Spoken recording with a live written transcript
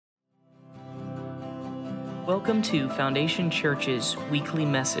Welcome to Foundation Church's weekly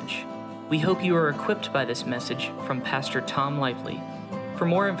message. We hope you are equipped by this message from Pastor Tom Lively. For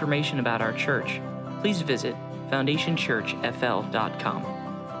more information about our church, please visit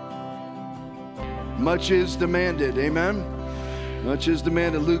foundationchurchfl.com. Much is demanded, amen? Much is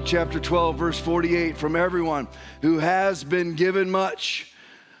demanded. Luke chapter 12, verse 48, from everyone who has been given much,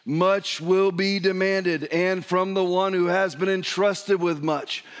 much will be demanded. And from the one who has been entrusted with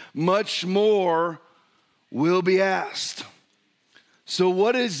much, much more will be asked. So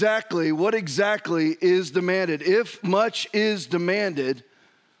what exactly is demanded? If much is demanded,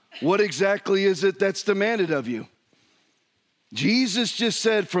 what exactly is it that's demanded of you? Jesus just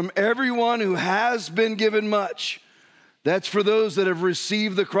said, from everyone who has been given much. That's for those that have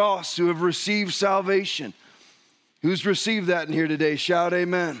received the cross, who have received salvation. Who's received that in here today? Shout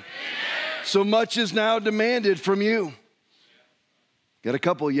amen. Amen. So much is now demanded from you. Got a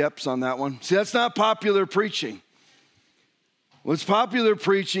couple yeps on that one. See, that's not popular preaching. What's popular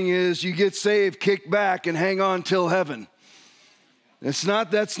preaching is you get saved, kick back, and hang on till heaven. That's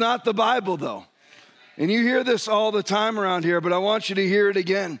not the Bible, though. And you hear this all the time around here, but I want you to hear it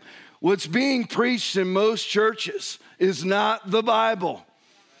again. What's being preached in most churches is not the Bible.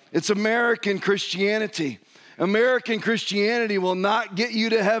 It's American Christianity. American Christianity will not get you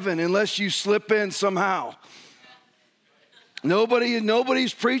to heaven unless you slip in somehow.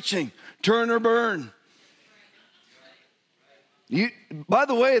 Nobody's preaching turn or burn. By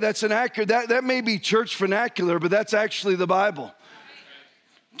the way, that's inaccurate. That may be church vernacular, but that's actually the Bible.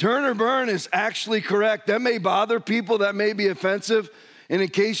 Turn or burn is actually correct. That may bother people. That may be offensive. And in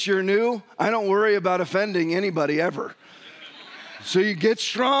case you're new, I don't worry about offending anybody ever. So you get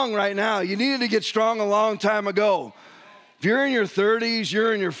strong right now. You needed to get strong a long time ago. If you're in your 30s,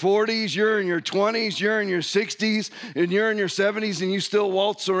 you're in your 40s, you're in your 20s, you're in your 60s, and you're in your 70s, and you still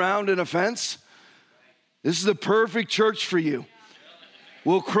waltz around in offense, this is the perfect church for you.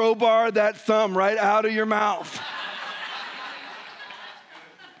 We'll crowbar that thumb right out of your mouth.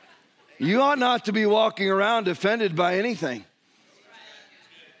 You ought not to be walking around offended by anything.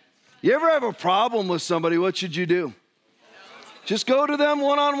 You ever have a problem with somebody, what should you do? Just go to them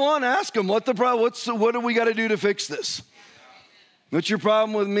one-on-one, ask them what do we got to do to fix this? What's your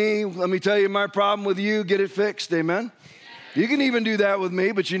problem with me? Let me tell you my problem with you. Get it fixed, amen? You can even do that with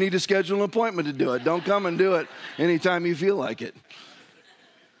me, but you need to schedule an appointment to do it. Don't come and do it anytime you feel like it.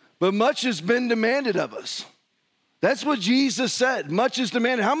 But much has been demanded of us. That's what Jesus said. Much is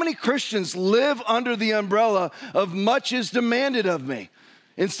demanded. How many Christians live under the umbrella of much is demanded of me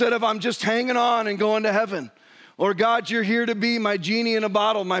instead of I'm just hanging on and going to heaven? Or God, you're here to be my genie in a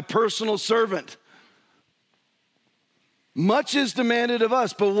bottle, my personal servant. Much is demanded of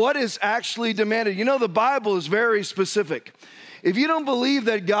us, but what is actually demanded? You know, the Bible is very specific. If you don't believe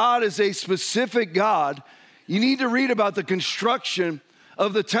that God is a specific God, you need to read about the construction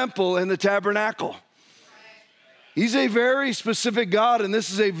of the temple and the tabernacle. He's a very specific God, and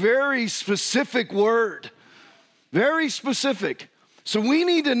this is a very specific word. Very specific. So we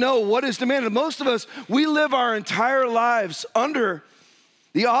need to know what is demanded. Most of us, we live our entire lives under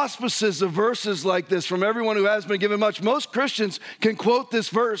the auspices of verses like this, from everyone who has been given much. Most Christians can quote this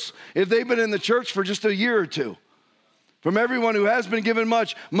verse if they've been in the church for just a year or two. From everyone who has been given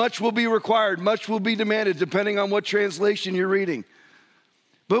much, much will be required, much will be demanded, depending on what translation you're reading.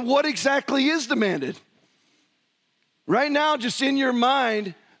 But what exactly is demanded? Right now, just in your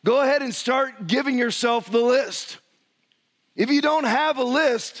mind, go ahead and start giving yourself the list. If you don't have a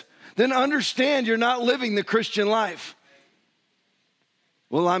list, then understand you're not living the Christian life.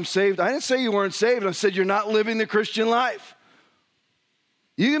 Well, I'm saved. I didn't say you weren't saved. I said you're not living the Christian life.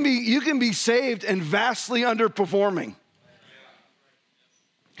 You can be saved and vastly underperforming.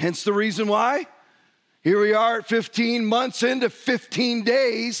 Hence the reason why. Here we are at 15 months into 15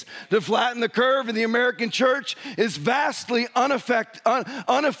 days to flatten the curve, and the American church is vastly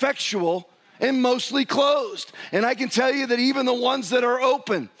ineffectual and mostly closed. And I can tell you that even the ones that are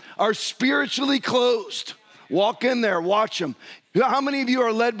open are spiritually closed. Walk in there, watch them. How many of you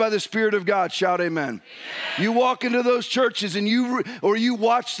are led by the Spirit of God? Shout amen. Yeah. You walk into those churches and you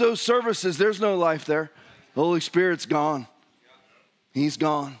watch those services, there's no life there. The Holy Spirit's gone. He's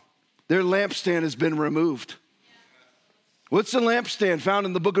gone. Their lampstand has been removed. What's the lampstand found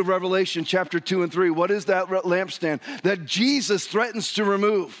in the book of Revelation, chapter 2 and 3? What is that lampstand that Jesus threatens to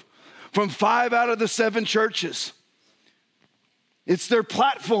remove from 5 out of the 7 churches? It's their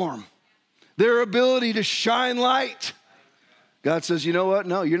platform, their ability to shine light. God says, you know what?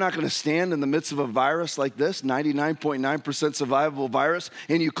 No, you're not going to stand in the midst of a virus like this, 99.9% survivable virus,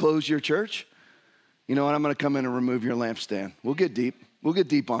 and you close your church. You know what? I'm going to come in and remove your lampstand. We'll get deep. We'll get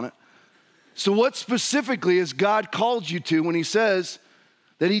deep on it. So what specifically has God called you to when he says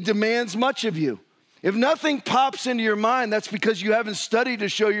that he demands much of you? If nothing pops into your mind, that's because you haven't studied to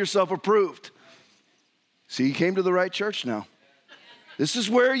show yourself approved. See, you came to the right church now. This is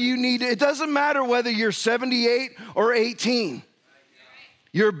where you need it. It doesn't matter whether you're 78 or 18.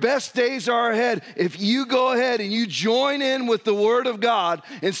 Your best days are ahead if you go ahead and you join in with the Word of God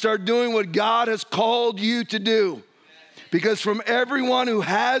and start doing what God has called you to do. Because from everyone who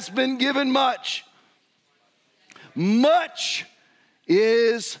has been given much, much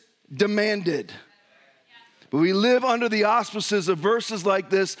is demanded. But we live under the auspices of verses like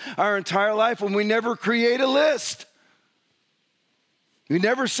this our entire life, and we never create a list. We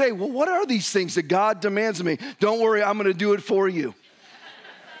never say, well, what are these things that God demands of me? Don't worry, I'm going to do it for you.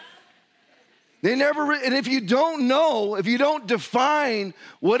 And if you don't know, if you don't define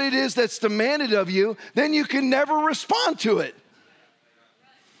what it is that's demanded of you, then you can never respond to it.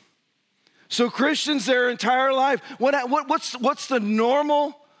 So Christians, their entire life, what's the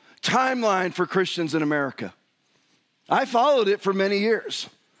normal timeline for Christians in America? I followed it for many years.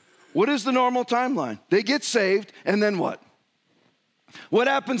 What is the normal timeline? They get saved, and then what? What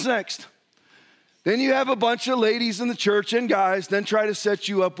happens next? Then you have a bunch of ladies in the church and guys then try to set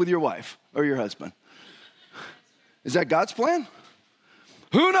you up with your wife or your husband. Is that God's plan?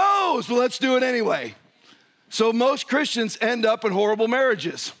 Who knows? But let's do it anyway. So most Christians end up in horrible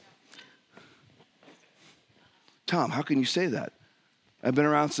marriages. Tom, how can you say that? I've been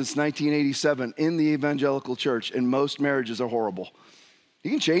around since 1987 in the evangelical church, and most marriages are horrible. You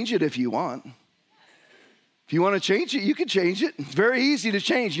can change it if you want. If you want to change it, you can change it. It's very easy to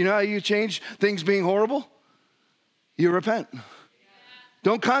change. You know how you change things being horrible? You repent.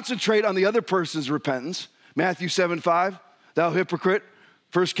 Don't concentrate on the other person's repentance. Matthew 7:5, thou hypocrite,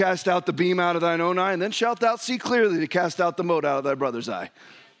 first cast out the beam out of thine own eye, and then shalt thou see clearly to cast out the mote out of thy brother's eye.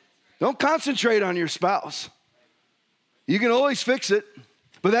 Don't concentrate on your spouse. You can always fix it,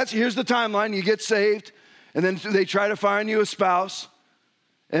 but here's the timeline. You get saved, and then they try to find you a spouse,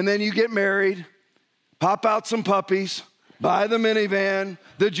 and then you get married, pop out some puppies, buy the minivan,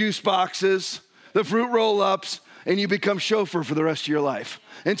 the juice boxes, the fruit roll-ups, and you become chauffeur for the rest of your life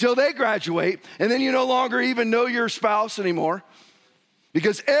until they graduate, and then you no longer even know your spouse anymore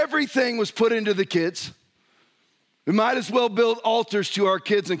because everything was put into the kids. We might as well build altars to our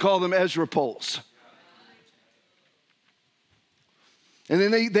kids and call them Ezra poles. And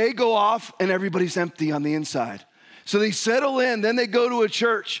then they go off and everybody's empty on the inside. So they settle in, then they go to a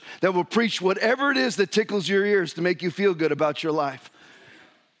church that will preach whatever it is that tickles your ears to make you feel good about your life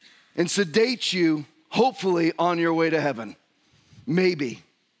and sedate you, hopefully, on your way to heaven. Maybe.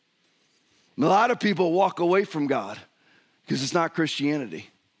 A lot of people walk away from God because it's not Christianity.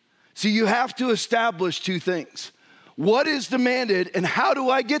 See, you have to establish two things. What is demanded and how do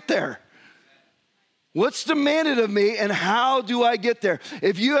I get there? What's demanded of me and how do I get there?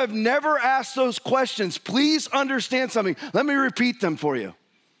 If you have never asked those questions, please understand something. Let me repeat them for you.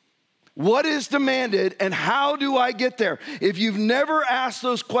 What is demanded and how do I get there? If you've never asked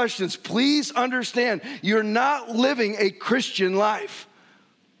those questions, please understand you're not living a Christian life.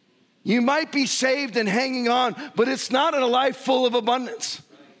 You might be saved and hanging on, but it's not a life full of abundance.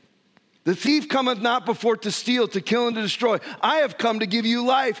 The thief cometh not before to steal, to kill, and to destroy. I have come to give you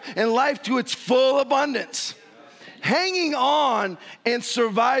life, and life to its full abundance. Hanging on and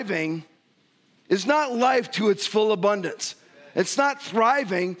surviving is not life to its full abundance. It's not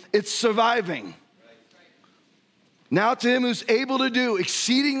thriving, it's surviving. Now to him who's able to do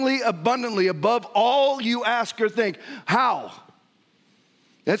exceedingly abundantly above all you ask or think. How?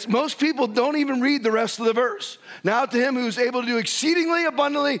 Most people don't even read the rest of the verse. Now to him who's able to do exceedingly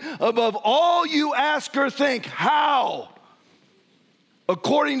abundantly above all you ask or think. How?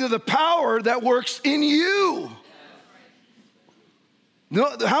 According to the power that works in you.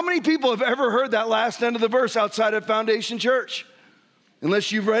 How many people have ever heard that last end of the verse outside of Foundation Church?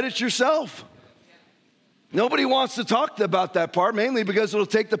 Unless you've read it yourself. Nobody wants to talk about that part, mainly because it'll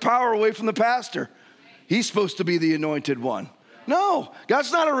take the power away from the pastor. He's supposed to be the anointed one. No,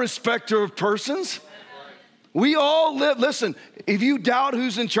 God's not a respecter of persons. We all live, listen, if you doubt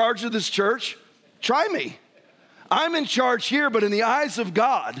who's in charge of this church, try me. I'm in charge here, but in the eyes of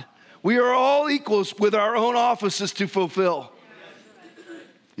God, we are all equals with our own offices to fulfill.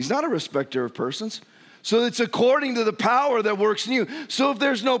 He's not a respecter of persons. So it's according to the power that works in you. So if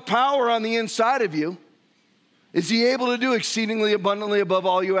there's no power on the inside of you, is he able to do exceedingly abundantly above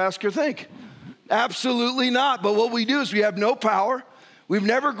all you ask or think? Absolutely not. But what we do is we have no power. We've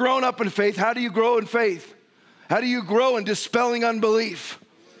never grown up in faith. How do you grow in faith? How do you grow in dispelling unbelief?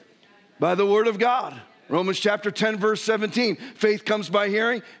 By the word of God. Romans chapter 10, verse 17. Faith comes by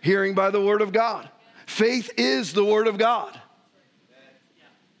hearing, hearing by the word of God. Faith is the word of God.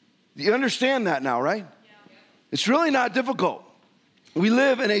 You understand that now, right? It's really not difficult. We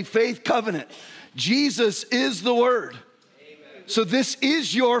live in a faith covenant. Jesus is the word. So this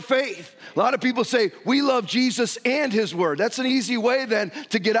is your faith. A lot of people say, we love Jesus and his word. That's an easy way then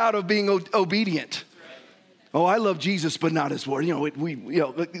to get out of being obedient. Oh, I love Jesus, but not his word.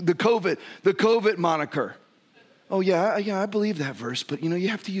 The COVID moniker. Oh yeah, I believe that verse, but you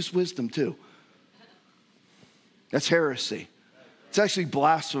have to use wisdom too. That's heresy. It's actually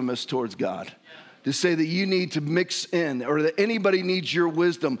blasphemous towards God to say that you need to mix in, or that anybody needs your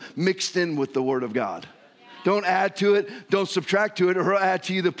wisdom mixed in with the word of God. Don't add to it, don't subtract to it, or add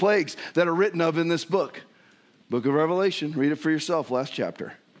to you the plagues that are written of in this book. Book of Revelation, read it for yourself, last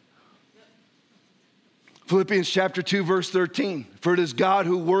chapter. Philippians chapter 2, verse 13. For it is God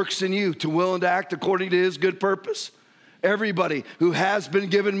who works in you to will and to act according to his good purpose. Everybody who has been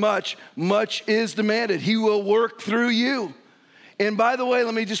given much, much is demanded. He will work through you. And by the way,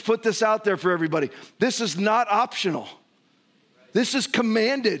 let me just put this out there for everybody. This is not optional. This is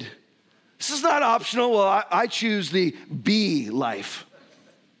commanded. This is not optional. Well, I choose the B life.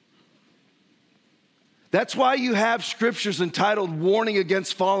 That's why you have scriptures entitled Warning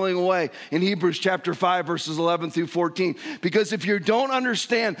Against Falling Away in Hebrews chapter 5, verses 11 through 14. Because if you don't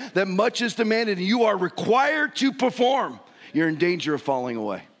understand that much is demanded and you are required to perform, you're in danger of falling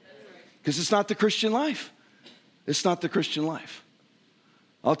away. Because it's not the Christian life. It's not the Christian life.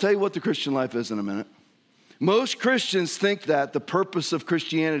 I'll tell you what the Christian life is in a minute. Most Christians think that the purpose of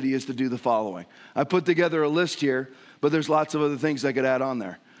Christianity is to do the following. I put together a list here, but there's lots of other things I could add on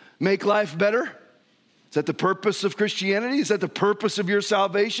there. Make life better. Is that the purpose of Christianity? Is that the purpose of your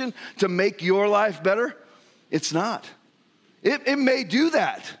salvation, to make your life better? It's not. It may do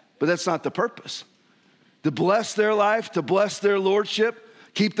that, but that's not the purpose. To bless their life, to bless their lordship,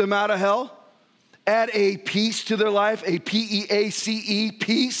 keep them out of hell, add a peace to their life, a P-E-A-C-E,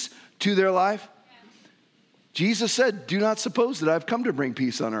 peace to their life. Jesus said, do not suppose that I've come to bring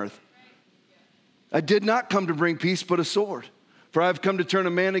peace on earth. I did not come to bring peace, but a sword. For I have come to turn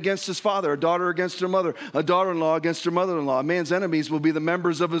a man against his father, a daughter against her mother, a daughter-in-law against her mother-in-law. A man's enemies will be the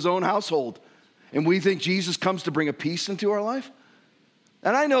members of his own household. And we think Jesus comes to bring a peace into our life?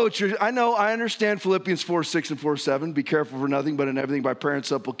 And I understand Philippians 4:6 and 4:7. Be careful for nothing, but in everything by prayer and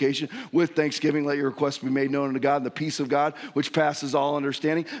supplication, with thanksgiving, let your requests be made known unto God, and the peace of God, which passes all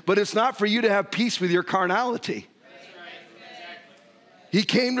understanding. But it's not for you to have peace with your carnality. He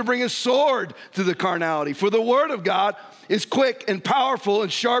came to bring a sword to the carnality. For the word of God is quick and powerful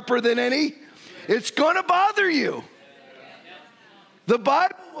and sharper than any. It's going to bother you. The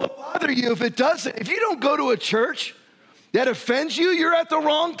Bible will bother you if it doesn't. If you don't go to a church that offends you, you're at the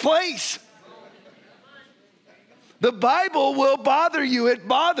wrong place. The Bible will bother you. It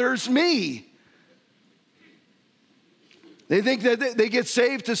bothers me. They think that they get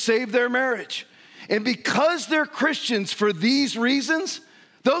saved to save their marriage. And because they're Christians for these reasons,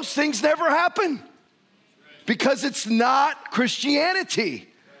 those things never happen. Because it's not Christianity.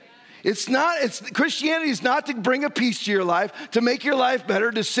 Christianity is not to bring a peace to your life, to make your life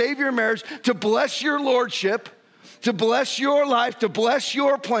better, to save your marriage, to bless your lordship, to bless your life, to bless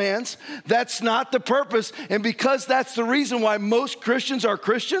your plans. That's not the purpose. And because that's the reason why most Christians are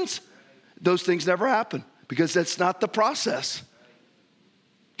Christians, those things never happen. Because that's not the process.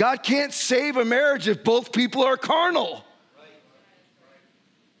 God can't save a marriage if both people are carnal.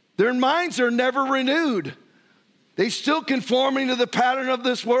 Their minds are never renewed. They still conforming to the pattern of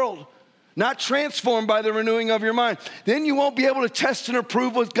this world, not transformed by the renewing of your mind. Then you won't be able to test and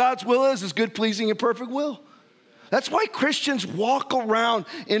approve what God's will is, his good, pleasing, and perfect will. That's why Christians walk around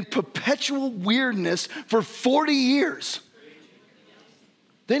in perpetual weirdness for 40 years.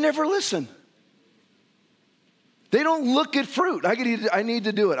 They never listen. They don't look at fruit. I need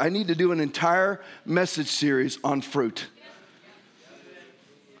to do it. I need to do an entire message series on fruit.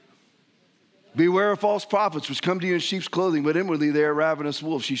 Beware of false prophets, which come to you in sheep's clothing, but inwardly they are ravenous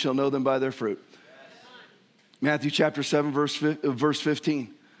wolves. Ye shall know them by their fruit. Matthew chapter 7, verse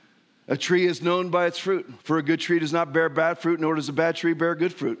 15. A tree is known by its fruit. For a good tree does not bear bad fruit, nor does a bad tree bear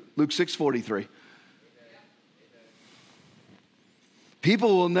good fruit. Luke 6:43.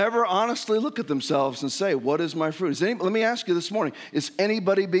 People will never honestly look at themselves and say, what is my fruit? Let me ask you this morning, is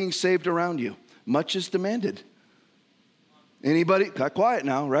anybody being saved around you? Much is demanded. Anybody? Got quiet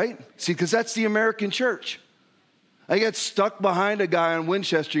now, right? See, because that's the American church. I get stuck behind a guy on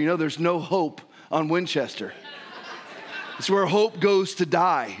Winchester. You know, there's no hope on Winchester. It's where hope goes to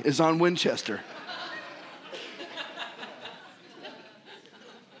die, is on Winchester.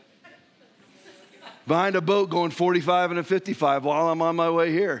 behind a boat going 45 and a 55 while I'm on my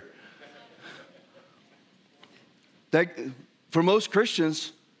way here. That, for most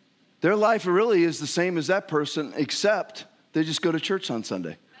Christians, their life really is the same as that person, except they just go to church on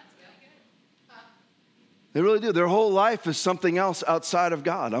Sunday. They really do. Their whole life is something else outside of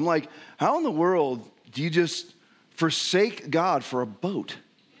God. I'm like, how in the world do you just forsake God for a boat?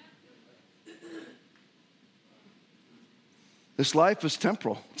 This life is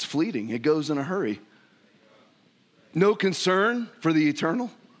temporal. It's fleeting. It goes in a hurry. No concern for the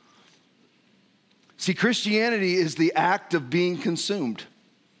eternal. See, Christianity is the act of being consumed.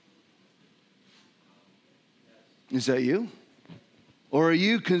 Is that you? Or are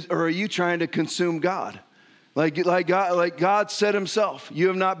you trying to consume God? Like God said himself, you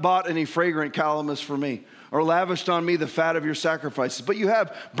have not bought any fragrant calamus for me, or lavished on me the fat of your sacrifices, but you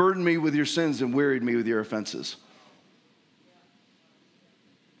have burdened me with your sins and wearied me with your offenses.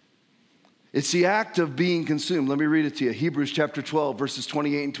 It's the act of being consumed. Let me read it to you. Hebrews chapter 12, verses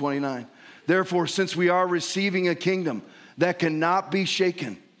 28 and 29. Therefore, since we are receiving a kingdom that cannot be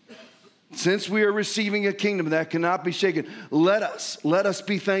shaken, since we are receiving a kingdom that cannot be shaken, let us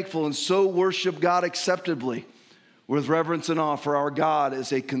be thankful and so worship God acceptably with reverence and awe, for our God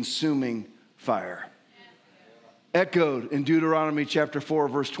is a consuming fire. Echoed in Deuteronomy chapter 4,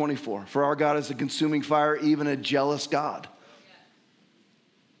 verse 24. For our God is a consuming fire, even a jealous God.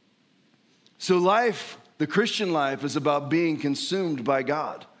 So life, the Christian life, is about being consumed by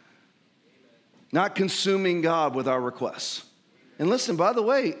God, not consuming God with our requests. And listen, by the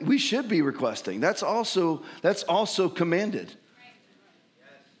way, we should be requesting. That's also commanded.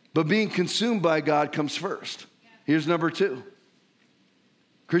 But being consumed by God comes first. Here's number 2.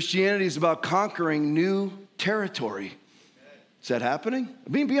 Christianity is about conquering new territory. Is that happening? I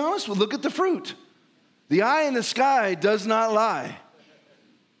mean, be honest with you. Look at the fruit. The eye in the sky does not lie.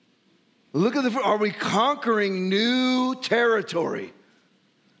 Look at the fruit. Are we conquering new territory?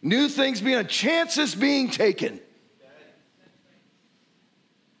 New things being, chances being taken.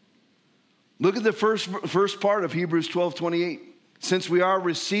 Look at the first part of Hebrews 12:28. Since we are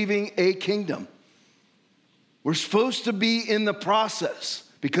receiving a kingdom, we're supposed to be in the process,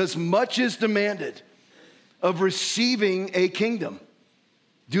 because much is demanded, of receiving a kingdom.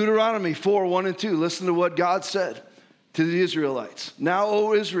 Deuteronomy 4:1 and 2. Listen to what God said to the Israelites. Now,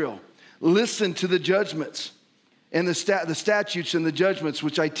 O Israel, listen to the judgments and the statutes and the judgments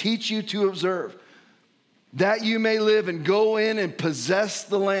which I teach you to observe, that you may live and go in and possess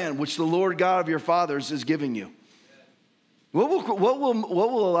the land which the Lord God of your fathers is giving you. What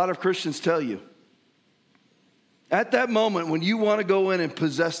will a lot of Christians tell you? At that moment when you want to go in and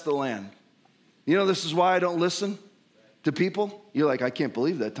possess the land, you know, this is why I don't listen to people. You're like, I can't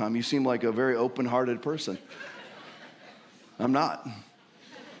believe that, Tom. You seem like a very open-hearted person. I'm not.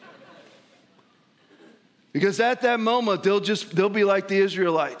 Because at that moment, they'll be like the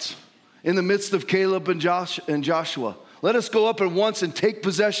Israelites in the midst of Caleb and Joshua. Let us go up at once and take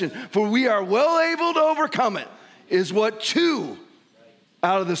possession, for we are well able to overcome it, is what 2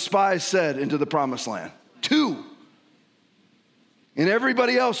 out of the spies said into the promised land. 2. And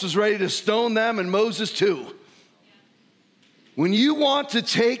everybody else was ready to stone them, and Moses too. When you want to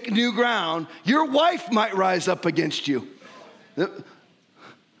take new ground, your wife might rise up against you.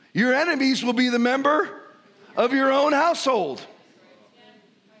 Your enemies will be the member of your own household.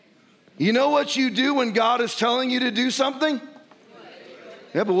 You know what you do when God is telling you to do something?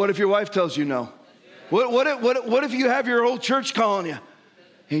 Yeah, but what if your wife tells you no? What if you have your whole church calling you?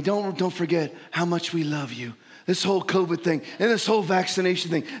 Hey, don't forget how much we love you. This whole COVID thing and this whole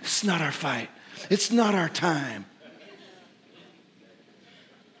vaccination thing, it's not our fight. It's not our time.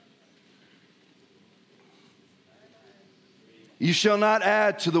 You shall not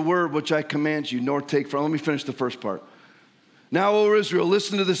add to the word which I command you, nor take from. Let me finish the first part. Now, O Israel,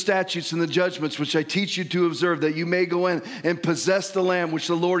 listen to the statutes and the judgments which I teach you to observe, that you may go in and possess the land which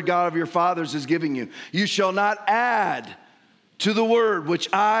the Lord God of your fathers is giving you. You shall not add to the word which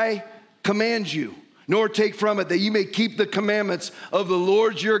I command you, nor take from it, that you may keep the commandments of the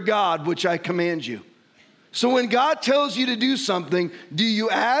Lord your God, which I command you. So when God tells you to do something, do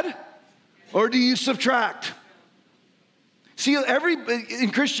you add or do you subtract? See,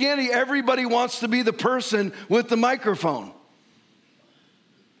 in Christianity, everybody wants to be the person with the microphone.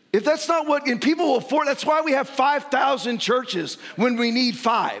 If that's not what, and people will afford, that's why we have 5,000 churches when we need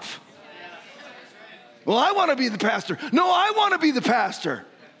 5. Well, I want to be the pastor. No, I want to be the pastor.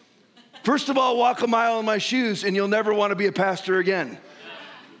 First of all, walk a mile in my shoes and you'll never want to be a pastor again.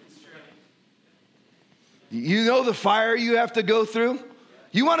 You know the fire you have to go through?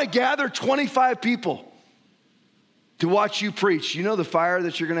 You want to gather 25 people to watch you preach. You know the fire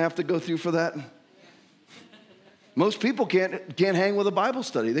that you're going to have to go through for that? Most people can't hang with a Bible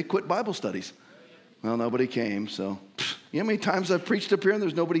study. They quit Bible studies. Well, nobody came, so. You know how many times I've preached up here and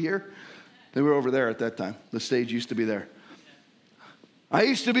there's nobody here? They were over there at that time. The stage used to be there. I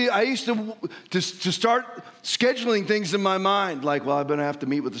used to start scheduling things in my mind, like, well, I'm going to have to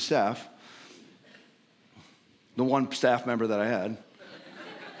meet with the staff. The one staff member that I had.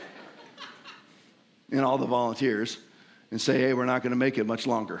 And all the volunteers. And say, hey, we're not going to make it much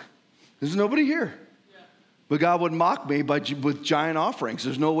longer. There's nobody here. But God would mock me with giant offerings.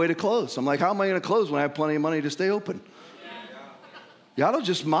 There's no way to close. I'm like, how am I going to close when I have plenty of money to stay open? God will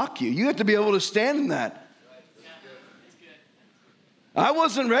just mock you. You have to be able to stand in that. I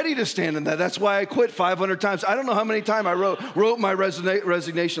wasn't ready to stand in that. That's why I quit 500 times. I don't know how many times I wrote my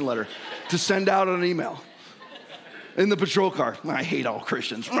resignation letter to send out on an email in the patrol car. I hate all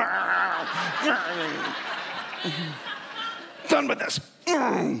Christians. Done with this.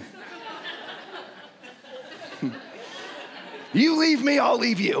 You leave me, I'll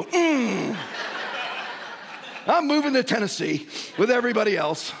leave you. I'm moving to Tennessee with everybody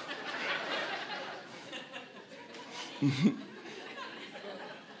else.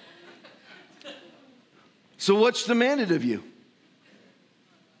 So what's demanded of you?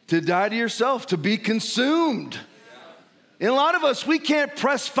 To die to yourself, to be consumed. And a lot of us, we can't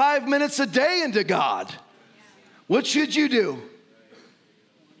press 5 minutes a day into God. What should you do?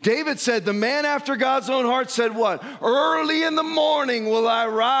 David said, the man after God's own heart said what? Early in the morning will I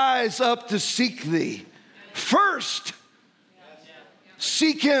rise up to seek thee. First.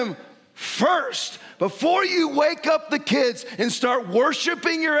 Seek him first. Before you wake up the kids and start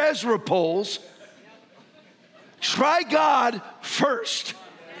worshiping your Ezra poles, try God first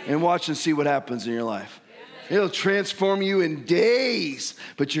and watch and see what happens in your life. It'll transform you in days,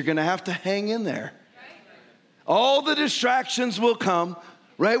 but you're going to have to hang in there. All the distractions will come.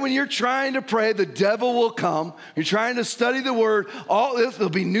 Right when you're trying to pray, the devil will come. You're trying to study the word. There'll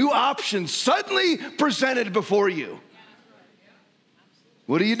be new options suddenly presented before you.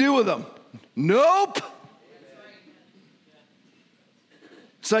 What do you do with them? Nope.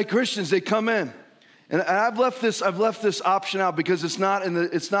 It's like Christians, they come in. And I've left this option out because it's not in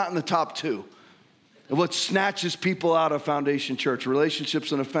the top two. What snatches people out of Foundation Church.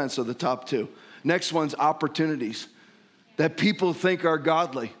 Relationships and offense are the top two. Next one's opportunities that people think are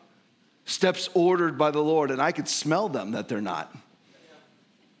godly. Steps ordered by the Lord, and I could smell them that they're not.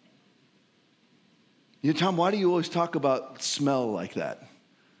 You know, Tom, why do you always talk about smell like that?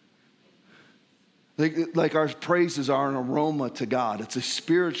 Like our praises are an aroma to God. It's a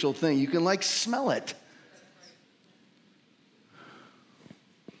spiritual thing. You can smell it.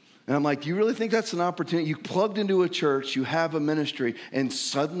 And I'm like, do you really think that's an opportunity? You plugged into a church, you have a ministry, and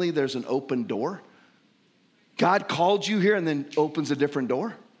suddenly there's an open door? God called you here and then opens a different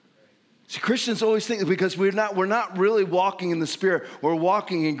door? See, Christians always think because we're not really walking in the Spirit. We're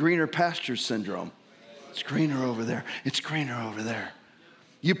walking in greener pastures syndrome. It's greener over there. It's greener over there.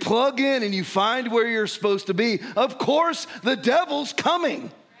 You plug in and you find where you're supposed to be. Of course, the devil's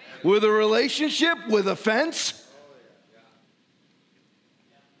coming with a relationship, with offense.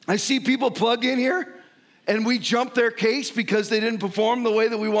 I see people plug in here and we jump their case because they didn't perform the way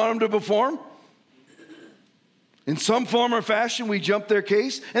that we want them to perform. In some form or fashion, we jump their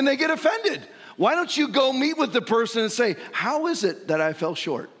case and they get offended. Why don't you go meet with the person and say, how is it that I fell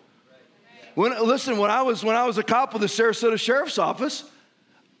short? When I was a cop with the Sarasota Sheriff's Office,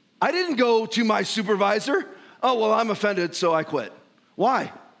 I didn't go to my supervisor. Oh, well, I'm offended, so I quit.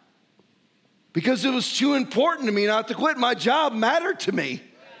 Why? Because it was too important to me not to quit. My job mattered to me.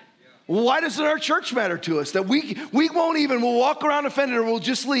 Well, why doesn't our church matter to us? That we'll walk around offended or we'll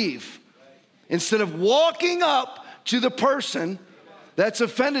just leave. Instead of walking up to the person that's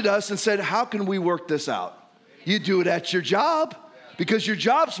offended us and said, how can we work this out? You do it at your job because your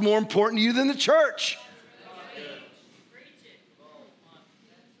job's more important to you than the church.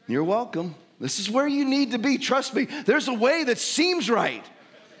 You're welcome. This is where you need to be. Trust me. There's a way that seems right.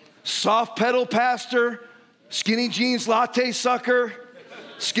 Soft pedal pastor, skinny jeans latte sucker,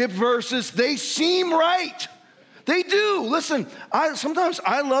 skip verses. They seem right. They do. Listen, sometimes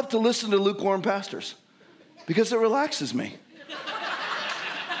I love to listen to lukewarm pastors because it relaxes me.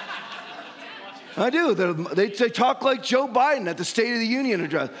 I do. They talk like Joe Biden at the State of the Union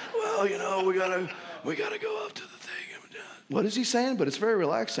address. Well, you know, we gotta go up to the thing. What is he saying? But it's very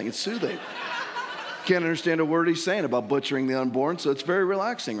relaxing. It's soothing. Can't understand a word he's saying about butchering the unborn, so it's very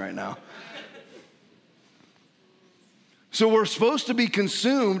relaxing right now. So we're supposed to be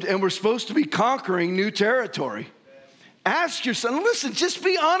consumed and we're supposed to be conquering new territory. Ask yourself, listen, just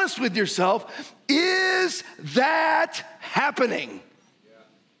be honest with yourself. Is that happening?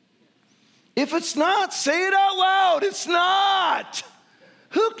 If it's not, say it out loud. It's not.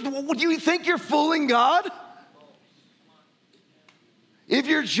 Do you think you're fooling God? If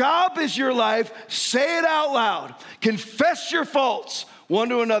your job is your life, say it out loud. Confess your faults one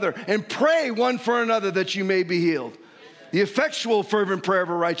to another and pray one for another that you may be healed. The effectual fervent prayer of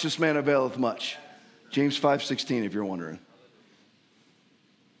a righteous man availeth much. James 5:16, if you're wondering.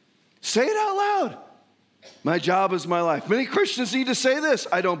 Say it out loud. My job is my life. Many Christians need to say this.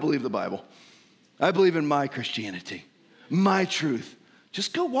 I don't believe the Bible. I believe in my Christianity, my truth.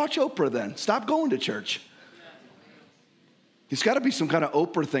 Just go watch Oprah then. Stop going to church. It's got to be some kind of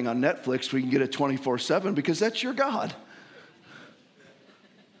Oprah thing on Netflix where you can get it 24/7 because that's your God.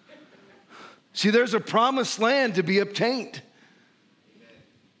 See, there's a promised land to be obtained.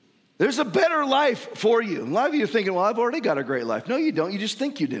 There's a better life for you. A lot of you are thinking, well, I've already got a great life. No, you don't. You just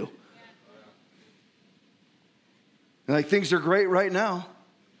think you do. And like things are great right now.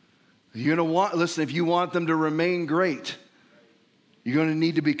 You're going to want, listen, if you want them to remain great, you're going to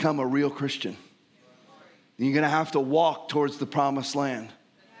need to become a real Christian. And you're going to have to walk towards the promised land.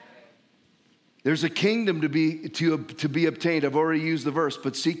 There's a kingdom to be obtained. I've already used the verse,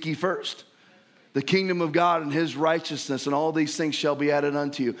 but seek ye first the kingdom of God and his righteousness, and all these things shall be added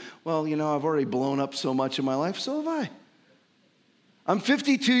unto you. Well, you know, I've already blown up so much in my life, so have I. I'm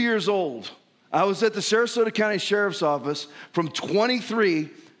 52 years old. I was at the Sarasota County Sheriff's Office from 23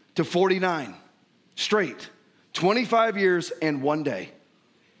 to 49, straight. 25 years and 1 day.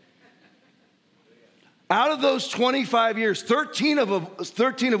 Out of those 25 years, 13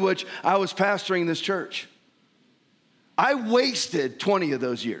 of which I was pastoring this church. I wasted 20 of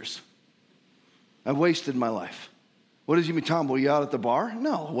those years. I wasted my life. What does you mean, Tom? Were you out at the bar?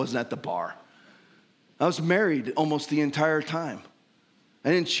 No, I wasn't at the bar. I was married almost the entire time.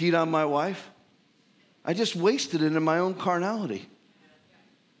 I didn't cheat on my wife. I just wasted it in my own carnality.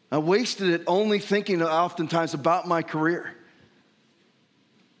 I wasted it only thinking oftentimes about my career.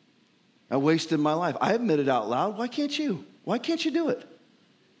 I wasted my life. I admit it out loud. Why can't you? Why can't you do it?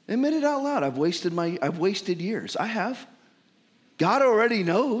 Admit it out loud. I've wasted years. I have. God already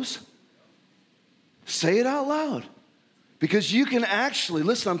knows. Say it out loud. Because you can actually,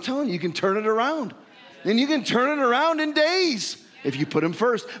 listen, I'm telling you, you can turn it around. And you can turn it around in days if you put him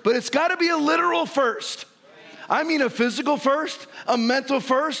first. But it's got to be a literal first. I mean a physical first, a mental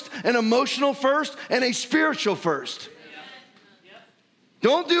first, an emotional first, and a spiritual first.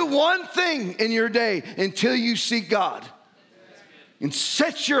 Don't do one thing in your day until you seek God. And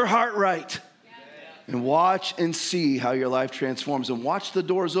set your heart right. And watch and see how your life transforms. And watch the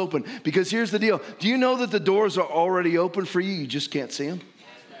doors open. Because here's the deal. Do you know that the doors are already open for you? You just can't see them.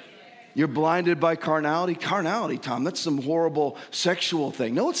 You're blinded by carnality. Carnality, Tom, that's some horrible sexual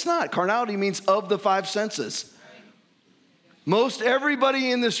thing. No, it's not. Carnality means of the five senses. Most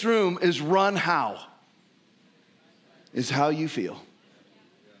everybody in this room is run how? Is how you feel.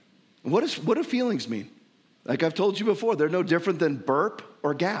 What do feelings mean? Like I've told you before, they're no different than burp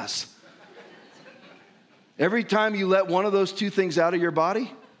or gas. Every time you let one of those two things out of your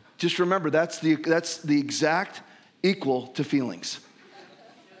body, just remember that's the exact equal to feelings.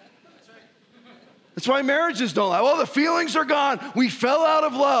 That's why marriages don't last. Well, the feelings are gone. We fell out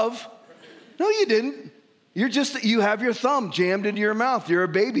of love. No, you didn't. You have your thumb jammed into your mouth. You're a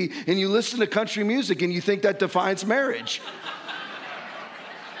baby and you listen to country music and you think that defines marriage.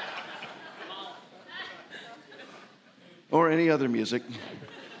 Or any other music.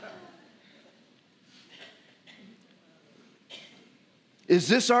 Is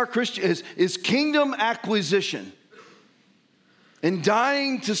this our Christian? Is kingdom acquisition and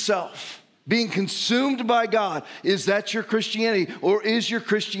dying to self, being consumed by God, is that your Christianity? Or is your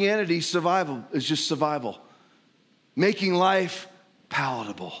Christianity survival? Is just survival? Making life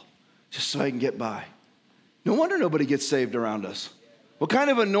palatable, just so I can get by. No wonder nobody gets saved around us. What kind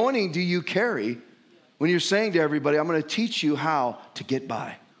of anointing do you carry when you're saying to everybody, I'm going to teach you how to get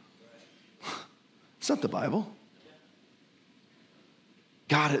by? It's not the Bible.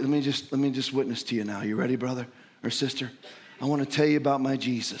 God, let me just witness to you now. You ready, brother or sister? I want to tell you about my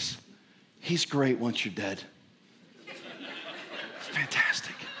Jesus. He's great once you're dead. It's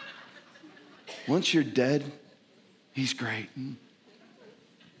fantastic. Once you're dead, he's great.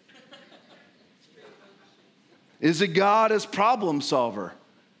 Is a God as problem solver?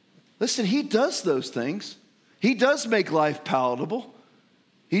 Listen, he does those things. He does make life palatable.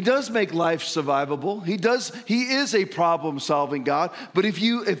 He does make life survivable. He is a problem-solving God. But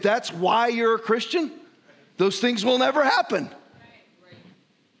if that's why you're a Christian, those things will never happen.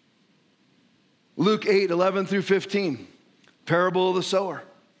 Luke 8:11 through 15, parable of the sower.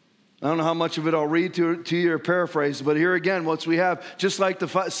 I don't know how much of it I'll read to you or paraphrase, but here again, what we have, just like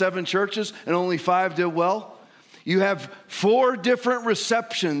the 7 churches and only 5 did well, you have 4 different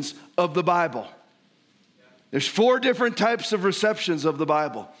receptions of the Bible. There's 4 different types of receptions of the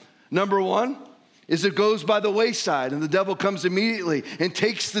Bible. Number 1 is it goes by the wayside, and the devil comes immediately and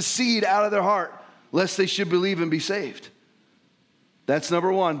takes the seed out of their heart, lest they should believe and be saved. That's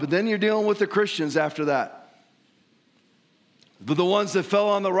number 1. But then you're dealing with the Christians after that. But the ones that fell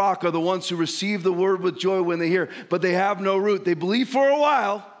on the rock are the ones who receive the word with joy when they hear, but they have no root. They believe for a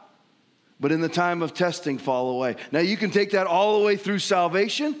while, but in the time of testing fall away. Now you can take that all the way through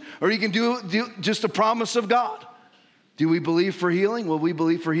salvation, or you can do just a promise of God. Do we believe for healing? Well, we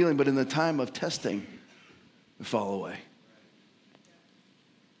believe for healing, but in the time of testing, we fall away.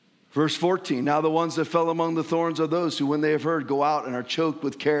 Verse 14, now the ones that fell among the thorns are those who, when they have heard, go out and are choked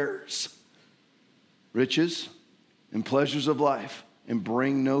with cares, riches, and pleasures of life, and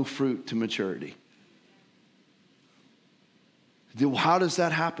bring no fruit to maturity. How does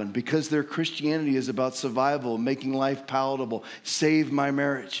that happen? Because their Christianity is about survival, making life palatable, save my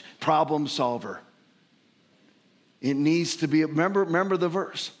marriage, problem solver. It needs to be, remember the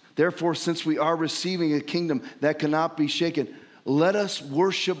verse. Therefore, since we are receiving a kingdom that cannot be shaken, let us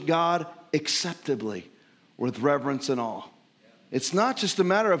worship God acceptably with reverence and awe. It's not just a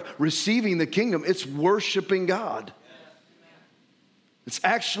matter of receiving the kingdom, it's worshiping God. It's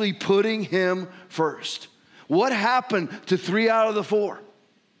actually putting him first. What happened to 3 out of the 4?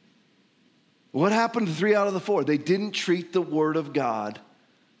 What happened to 3 out of the 4? They didn't treat the word of God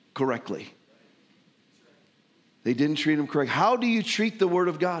correctly. They didn't treat him correctly. How do you treat the word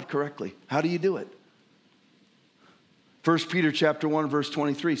of God correctly? How do you do it? 1 Peter chapter 1, verse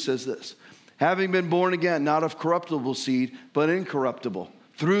 23 says this, having been born again, not of corruptible seed, but incorruptible,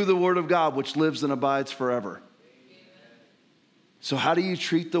 through the word of God, which lives and abides forever. So how do you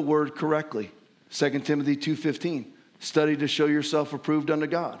treat the word correctly? 2 Timothy 2:15, study to show yourself approved unto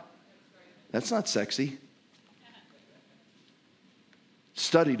God. That's not sexy.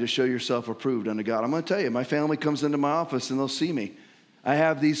 Study to show yourself approved unto God. I'm going to tell you, my family comes into my office and they'll see me. I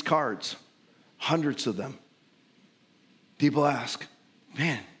have these cards, hundreds of them. People ask,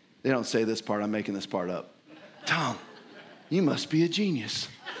 man, they don't say this part, I'm making this part up. Tom, you must be a genius.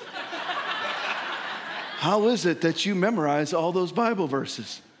 How is it that you memorize all those Bible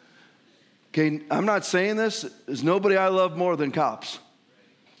verses? Okay, I'm not saying this. There's nobody I love more than cops.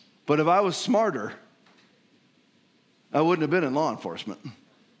 But if I was smarter, I wouldn't have been in law enforcement.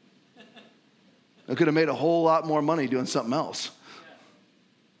 I could have made a whole lot more money doing something else.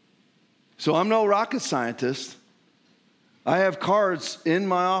 So I'm no rocket scientist. I have cards in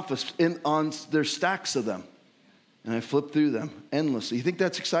my office, there's stacks of them. And I flip through them endlessly. You think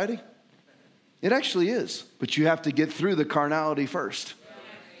that's exciting? It actually is, but you have to get through the carnality first.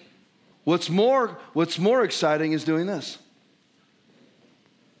 What's more exciting is doing this.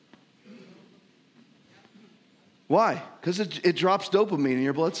 Why? Because it drops dopamine in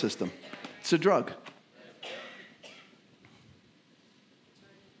your blood system. It's a drug.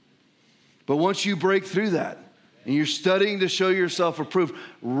 But once you break through that, and you're studying to show yourself approved,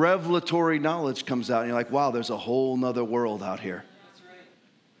 revelatory knowledge comes out, and you're like, wow, there's a whole nother world out here.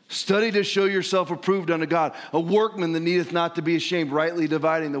 Study to show yourself approved unto God, a workman that needeth not to be ashamed, rightly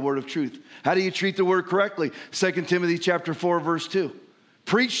dividing the word of truth. How do you treat the word correctly? 2 Timothy chapter 4, verse 2.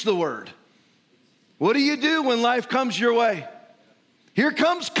 Preach the word. What do you do when life comes your way? Here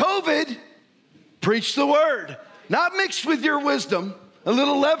comes COVID. Preach the word. Not mixed with your wisdom. A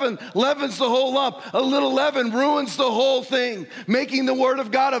little leaven leavens the whole lump. A little leaven ruins the whole thing, making the word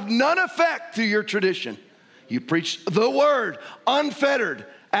of God of none effect through your tradition. You preach the word, unfettered.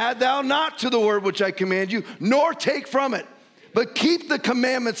 Add thou not to the word which I command you, nor take from it, but keep the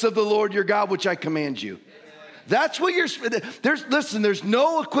commandments of the Lord your God which I command you. That's what there's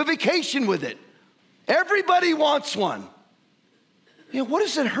no equivocation with it. Everybody wants one. You know, what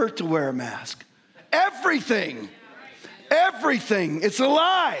does it hurt to wear a mask? Everything. Everything. It's a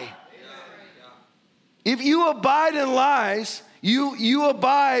lie. If you abide in lies, you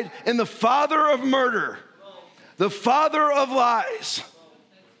abide in the father of murder, the father of lies.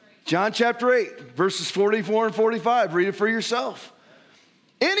 John chapter 8, verses 44 and 45. Read it for yourself.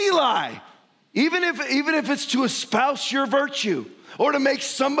 Any lie, even if it's to espouse your virtue or to make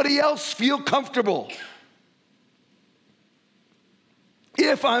somebody else feel comfortable.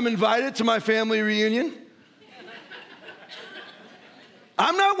 If I'm invited to my family reunion,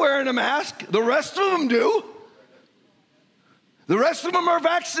 I'm not wearing a mask. The rest of them do. The rest of them are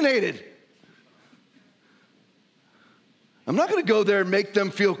vaccinated. I'm not going to go there and make them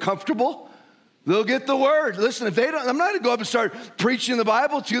feel comfortable. They'll get the word. Listen, if they don't, I'm not going to go up and start preaching the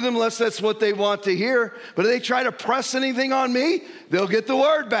Bible to them unless that's what they want to hear. But if they try to press anything on me, they'll get the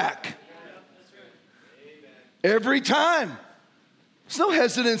word back. Every time. There's no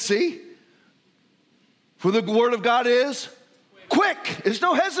hesitancy. For the word of God is quick. There's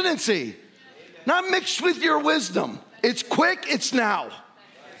no hesitancy. Not mixed with your wisdom. It's quick, it's now.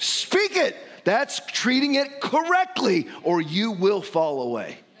 Speak it. That's treating it correctly, or you will fall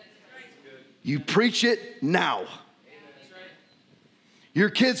away. You preach it now. Your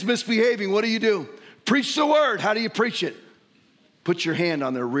kid's misbehaving. What do? Preach the word. How do you preach it? Put your hand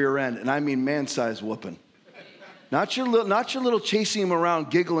on their rear end, and I mean man-sized whooping. Not your little chasing them around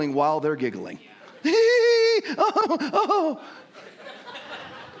giggling while they're giggling. Oh.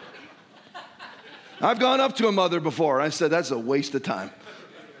 I've gone up to a mother before. I said, that's a waste of time.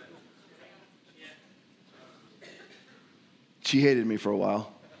 She hated me for a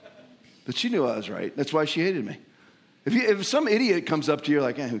while. But she knew I was right. That's why she hated me. If some idiot comes up to you, you're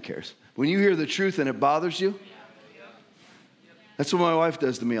like, who cares? When you hear the truth and it bothers you, that's what my wife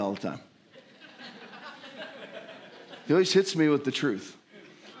does to me all the time. He always hits me with the truth.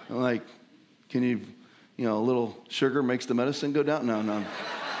 I'm like, can you, a little sugar makes the medicine go down? No.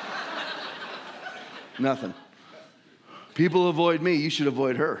 Nothing. People avoid me. You should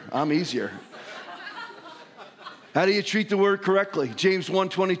avoid her. I'm easier. How do you treat the word correctly? James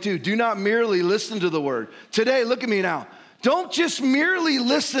 1:22. Do not merely listen to the word. Today, look at me now. Don't just merely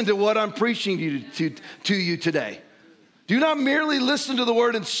listen to what I'm preaching to you today. Do not merely listen to the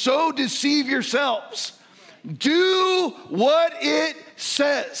word and so deceive yourselves. Do what it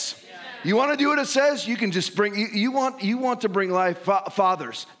says. You want to do what it says? You can just bring, you want to bring life.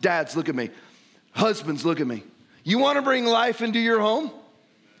 Fathers, dads, look at me. Husbands, look at me. You want to bring life into your home?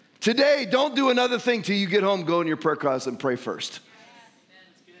 Today, don't do another thing till you get home. Go in your prayer closet and pray first.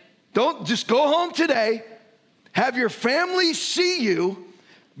 Don't just go home today. Have your family see you.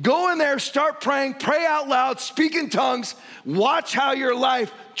 Go in there, start praying, pray out loud, speak in tongues. Watch how your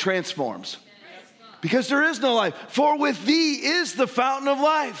life transforms. Because there is no life. For with thee is the fountain of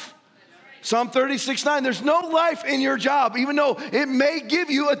life. Psalm 36:9. There's no life in your job, even though it may give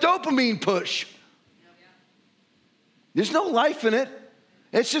you a dopamine push. There's no life in it.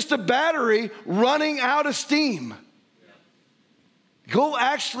 It's just a battery running out of steam. Go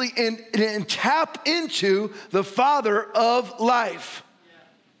actually and tap into the Father of life.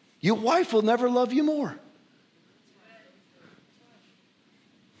 Your wife will never love you more.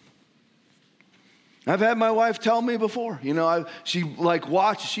 I've had my wife tell me before, she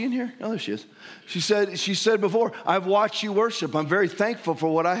watched, is she in here? Oh, there she is. She said before, I've watched you worship. I'm very thankful for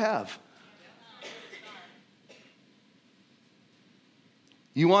what I have.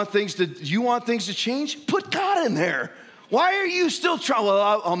 You want things to change? Put God in there. Why are you still trying?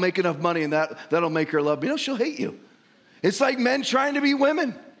 Well, I'll make enough money and that'll make her love me. No, she'll hate you. It's like men trying to be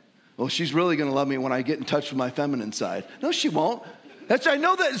women. Well, she's really going to love me when I get in touch with my feminine side. No, she won't. I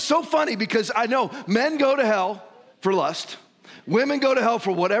know that it's so funny because I know men go to hell for lust. Women go to hell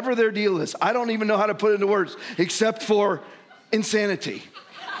for whatever their deal is. I don't even know how to put it into words except for insanity.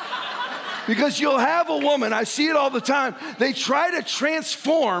 Because you'll have a woman, I see it all the time, they try to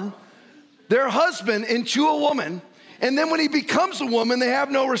transform their husband into a woman, and then when he becomes a woman, they have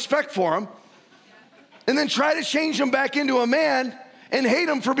no respect for him, and then try to change him back into a man and hate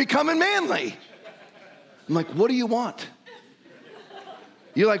him for becoming manly. I'm like, what do you want?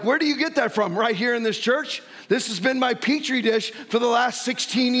 You're like, where do you get that from? Right here in this church? This has been my petri dish for the last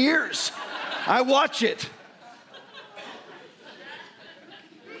 16 years. I watch it.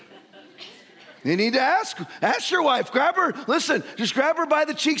 You need to ask your wife, grab her, listen, just grab her by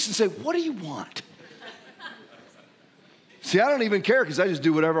the cheeks and say, what do you want? See, I don't even care because I just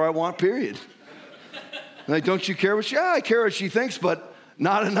do whatever I want, period. Like, don't you care what I care what she thinks, but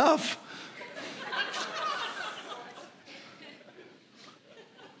not enough.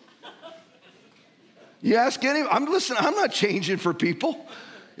 You ask any, I'm not changing for people.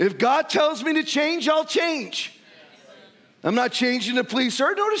 If God tells me to change, I'll change. I'm not changing to please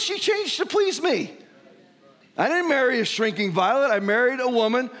her. Notice she changed to please me. I didn't marry a shrinking violet. I married a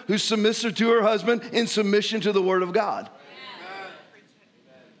woman who's submissive to her husband in submission to the word of God.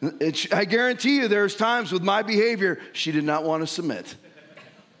 I guarantee you there's times with my behavior, she did not want to submit.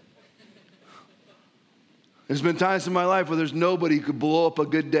 There's been times in my life where there's nobody who could blow up a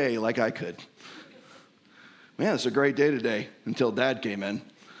good day like I could. Man, it's a great day today until Dad came in.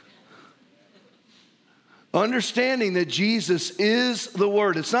 Understanding that Jesus is the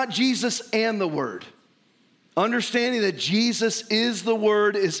Word. It's not Jesus and the Word. Understanding that Jesus is the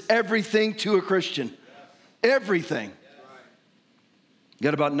Word is everything to a Christian. Everything.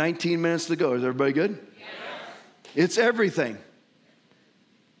 Got about 19 minutes to go. Is everybody good? Yes. It's everything.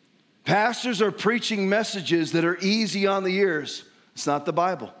 Pastors are preaching messages that are easy on the ears. It's not the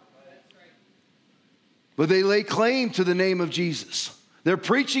Bible. But they lay claim to the name of Jesus. They're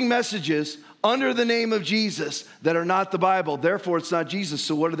preaching messages under the name of Jesus that are not the Bible. Therefore, it's not Jesus.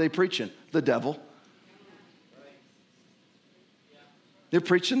 So what are they preaching? The devil. They're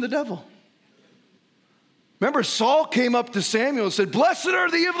preaching the devil. Remember, Saul came up to Samuel and said, "Blessed are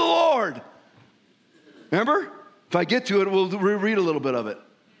thee of the Lord." Remember? If I get to it, we'll read a little bit of it.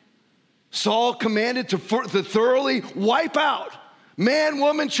 Saul commanded to thoroughly wipe out man,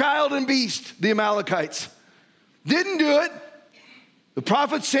 woman, child, and beast, the Amalekites. Didn't do it. The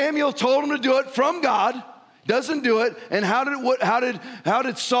prophet Samuel told him to do it from God. Doesn't do it. And how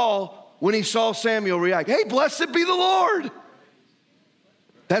did Saul, when he saw Samuel, react? Hey, blessed be the Lord.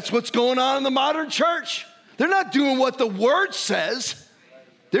 That's what's going on in the modern church. They're not doing what the word says.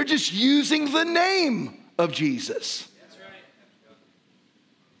 They're just using the name of Jesus. That's right.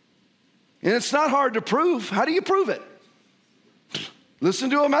 And it's not hard to prove. How do you prove it? Listen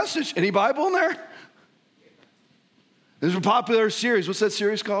to a message. Any Bible in there? There's a popular series. What's that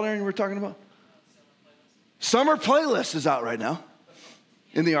series called, Aaron, you were talking about? Summer Playlist is out right now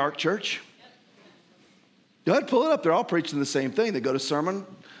in the Ark Church. Go ahead, pull it up. They're all preaching the same thing. They go to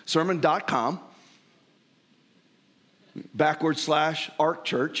sermon.com. /Ark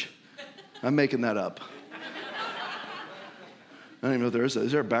Church. I'm making that up. I don't even know if there is.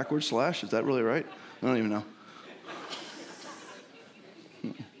 Is there a backward slash? Is that really right? I don't even know.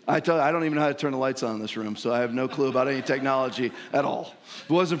 I don't even know how to turn the lights on in this room, so I have no clue about any technology at all. If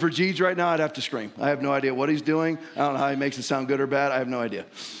it wasn't for Jeej right now, I'd have to scream. I have no idea what he's doing. I don't know how he makes it sound good or bad. I have no idea.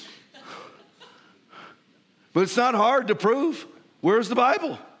 But it's not hard to prove. Where's the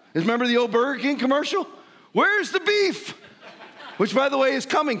Bible? Remember the old Burger King commercial? Where's the beef? Which, by the way, is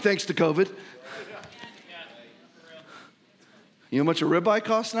coming thanks to COVID. You know how much a ribeye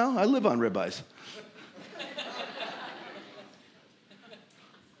costs now? I live on ribeyes.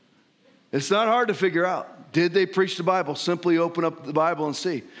 It's not hard to figure out. Did they preach the Bible? Simply open up the Bible and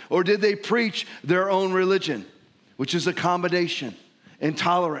see. Or did they preach their own religion, which is accommodation and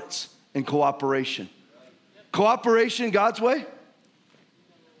tolerance and cooperation? Cooperation God's way?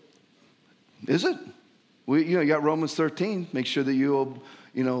 Is it? You got Romans 13. Make sure that you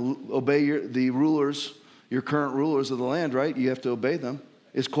obey the rulers, your current rulers of the land, right? You have to obey them.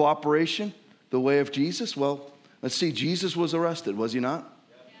 Is cooperation the way of Jesus? Well, let's see. Jesus was arrested, was he not?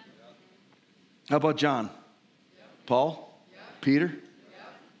 How about John? Paul? Peter?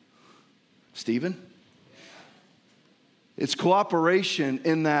 Stephen? It's cooperation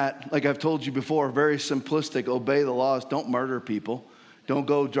in that, like I've told you before, very simplistic. Obey the laws. Don't murder people. Don't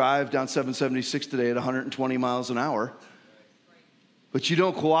go drive down 776 today at 120 miles an hour. But you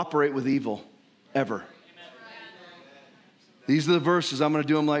don't cooperate with evil, ever. These are the verses. I'm going to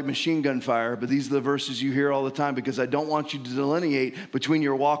do them like machine gun fire, but these are the verses you hear all the time because I don't want you to delineate between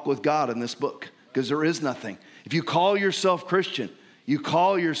your walk with God in this book, because there is nothing. If you call yourself Christian, you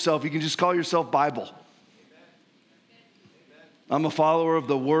can just call yourself Bible. I'm a follower of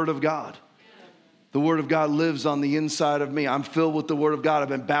the Word of God. The Word of God lives on the inside of me. I'm filled with the Word of God. I've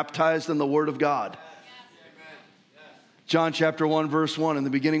been baptized in the Word of God. John chapter 1, verse 1, in the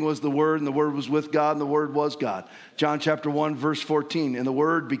beginning was the Word, and the Word was with God, and the Word was God. John chapter 1, verse 14, and the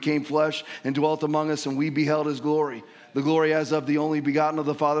Word became flesh and dwelt among us, and we beheld His glory. The glory as of the only begotten of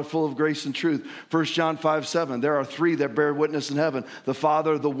the Father, full of grace and truth. 1 John 5, 7, there are three that bear witness in heaven, the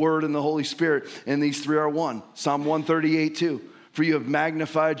Father, the Word, and the Holy Spirit, and these three are one. Psalm 138, 2, for you have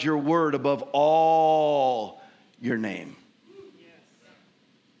magnified your word above all your name.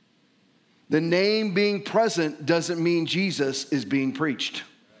 The name being present doesn't mean Jesus is being preached.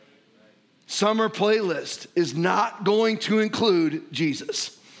 Summer Playlist is not going to include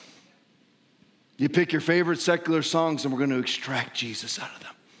Jesus. You pick your favorite secular songs and we're going to extract Jesus out of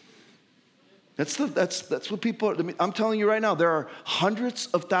them. That's what people are. I'm telling you right now, there are hundreds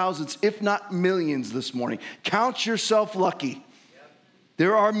of thousands, if not millions this morning. Count yourself lucky.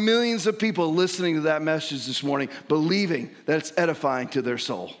 There are millions of people listening to that message this morning, believing that it's edifying to their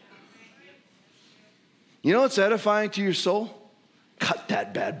soul. You know what's edifying to your soul? Cut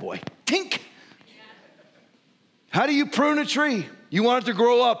that bad boy. Tink. How do you prune a tree? You want it to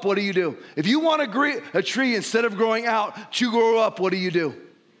grow up, what do you do? If you want a tree, instead of growing out, to grow up, what do?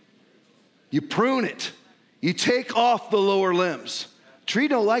 You prune it. You take off the lower limbs. Tree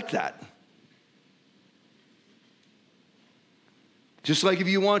don't like that. Just like if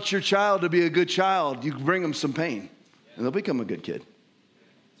you want your child to be a good child, you bring them some pain, and they'll become a good kid.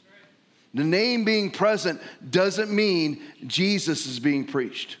 The name being present doesn't mean Jesus is being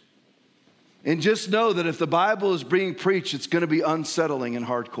preached. And just know that if the Bible is being preached, it's going to be unsettling and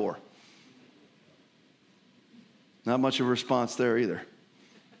hardcore. Not much of a response there either.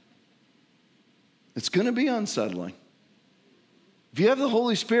 It's going to be unsettling. If you have the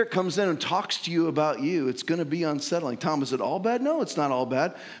Holy Spirit comes in and talks to you about you, it's going to be unsettling. Tom, is it all bad? No, it's not all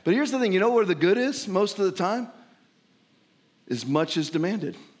bad. But here's the thing. You know where the good is most of the time? As much is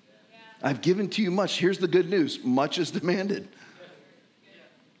demanded. I've given to you much. Here's the good news. Much is demanded.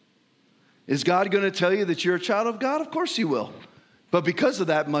 Is God going to tell you that you're a child of God? Of course he will. But because of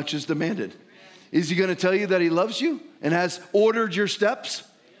that, much is demanded. Is he going to tell you that he loves you and has ordered your steps?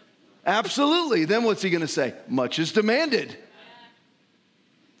 Absolutely. Then what's he going to say? Much is demanded.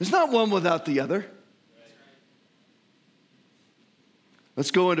 There's not one without the other.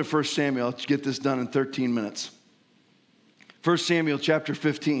 Let's go into 1 Samuel. Let's get this done in 13 minutes. 1 Samuel chapter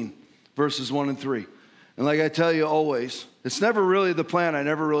 15, verses 1 and 3. And like I tell you always, it's never really the plan. I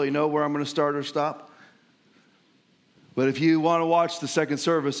never really know where I'm going to start or stop. But if you want to watch the second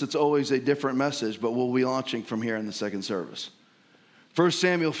service, it's always a different message, but we'll be launching from here in the second service. 1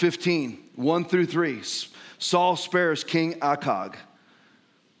 Samuel 15, 1 through 3. Saul spares King Agag.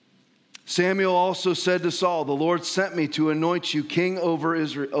 Samuel also said to Saul, the Lord sent me to anoint you king over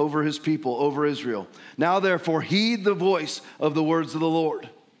Israel, over his people, over Israel. Now therefore heed the voice of the words of the Lord.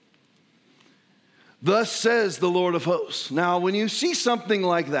 Thus says the Lord of hosts. Now when you see something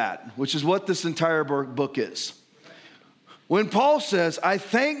like that, which is what this entire book is, when Paul says, I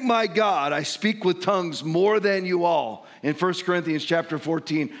thank my God, I speak with tongues more than you all, in 1 Corinthians chapter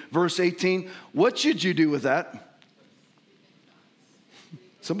 14, verse 18, what should you do with that?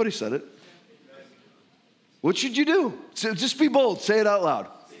 Somebody said it. What should you do? Just be bold. Say it out loud.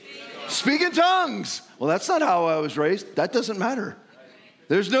 Speak in tongues. Well, that's not how I was raised. That doesn't matter.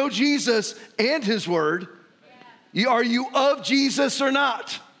 There's no Jesus and his word. Are you of Jesus or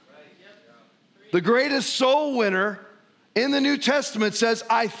not? The greatest soul winner in the New Testament says,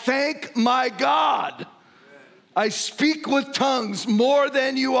 I thank my God. I speak with tongues more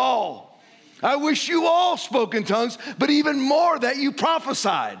than you all. I wish you all spoke in tongues, but even more that you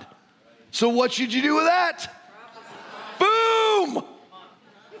prophesied. So what should you do with that? Boom!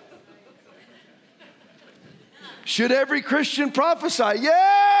 Should every Christian prophesy?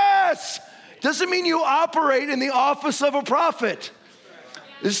 Yes! Doesn't mean you operate in the office of a prophet.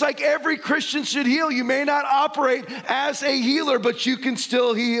 It's like every Christian should heal. You may not operate as a healer, but you can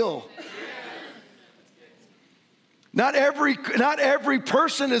still heal. Not every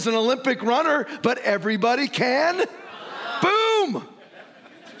person is an Olympic runner, but everybody can. Boom!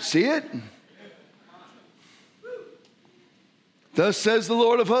 See it? Thus says the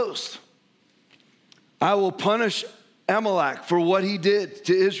Lord of hosts, I will punish Amalek for what he did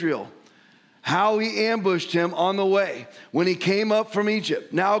to Israel, how he ambushed him on the way when he came up from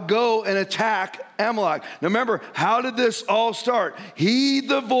Egypt. Now go and attack Amalek. Now remember, how did this all start? Heed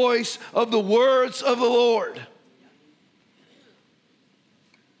the voice of the words of the Lord.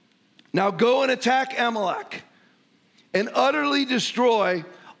 Now go and attack Amalek and utterly destroy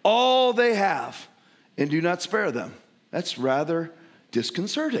all they have and do not spare them. That's rather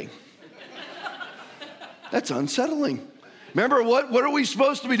disconcerting. That's unsettling. Remember, what are we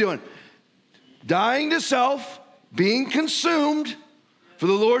supposed to be doing? Dying to self, being consumed. For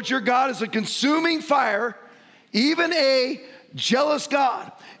the Lord your God is a consuming fire, even a jealous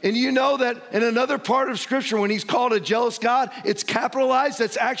God. And you know that in another part of Scripture, when he's called a jealous God, it's capitalized.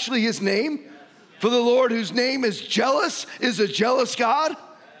 That's actually his name. For the Lord whose name is jealous is a jealous God.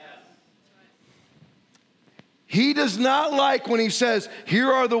 He does not like when he says,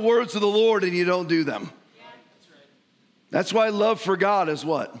 here are the words of the Lord, and you don't do them. That's why love for God is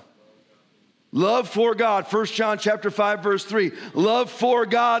what? Love for God. 1 John chapter 5, verse 3. Love for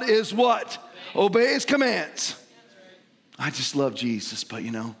God is what? Obey his commands. I just love Jesus, but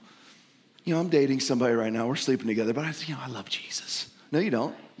you know, I'm dating somebody right now. We're sleeping together, but I love Jesus. No, you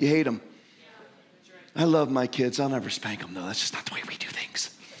don't. You hate him. I love my kids. I'll never spank them, though. That's just not the way we do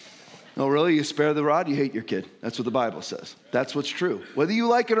things. Oh, really? You spare the rod, you hate your kid. That's what the Bible says. That's what's true, whether you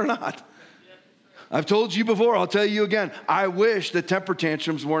like it or not. I've told you before, I'll tell you again. I wish that temper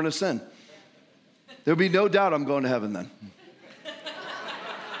tantrums weren't a sin. There'll be no doubt I'm going to heaven then.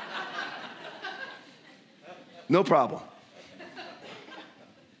 No problem.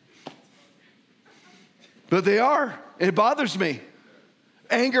 But they are. It bothers me.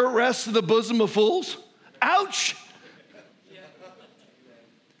 Anger rests in the bosom of fools. Ouch!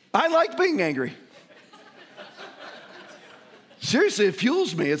 I like being angry. Seriously, it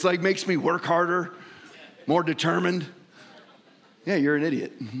fuels me. It's like makes me work harder, more determined. Yeah, you're an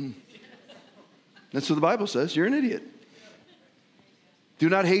idiot. That's what the Bible says. You're an idiot. Do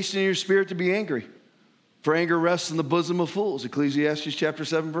not hasten in your spirit to be angry, for anger rests in the bosom of fools. Ecclesiastes chapter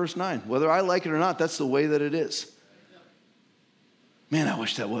 7, verse 9. Whether I like it or not, that's the way that it is. Man, I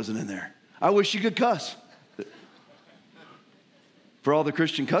wish that wasn't in there. I wish you could cuss. For all the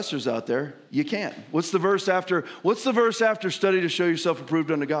Christian cussers out there, you can't. What's the verse after study to show yourself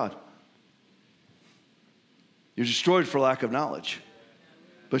approved unto God? You're destroyed for lack of knowledge.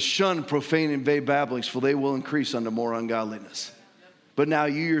 But shun profane and vain babblings, for they will increase unto more ungodliness. But now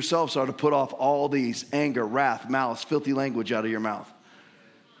you yourselves are to put off all these: anger, wrath, malice, filthy language out of your mouth.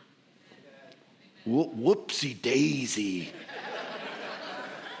 Whoopsie daisy.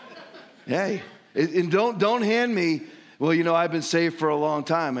 Hey, and don't hand me, well, you know, I've been saved for a long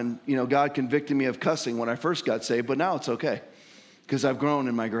time, and, you know, God convicted me of cussing when I first got saved, but now it's okay because I've grown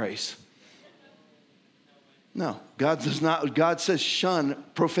in my grace. No, God does not. God says shun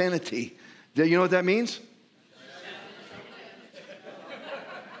profanity. Do you know what that means?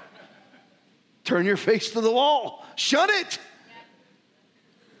 Turn your face to the wall. Shun it.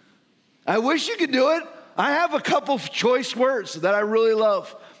 I wish you could do it. I have a couple of choice words that I really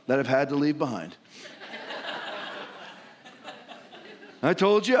love that I've had to leave behind. I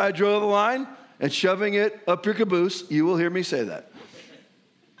told you I draw the line at shoving it up your caboose. You will hear me say that.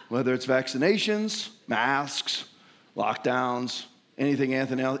 Whether it's vaccinations, masks, lockdowns, anything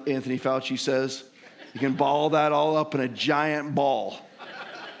Anthony Fauci says, you can ball that all up in a giant ball.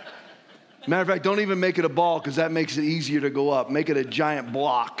 Matter of fact, don't even make it a ball because that makes it easier to go up. Make it a giant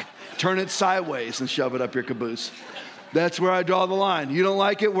block. Turn it sideways and shove it up your caboose. That's where I draw the line. You don't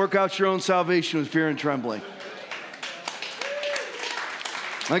like it? Work out your own salvation with fear and trembling.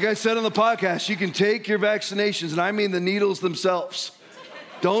 Like I said on the podcast, you can take your vaccinations, and I mean the needles themselves.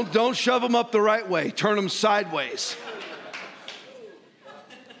 Don't shove them up the right way. Turn them sideways.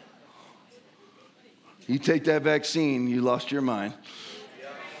 You take that vaccine, you lost your mind.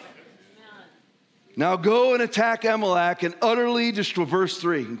 Now go and attack Amalek and utterly destroy, verse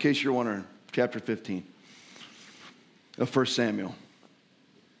 3, in case you're wondering, chapter 15 of 1 Samuel.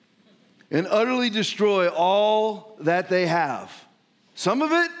 And utterly destroy all that they have. Some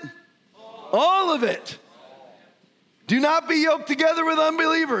of it, all of it. Do not be yoked together with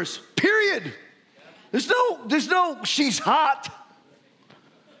unbelievers, period. There's no, she's hot.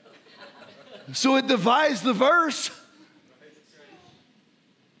 So it divides the verse.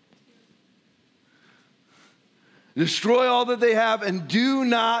 Destroy all that they have and do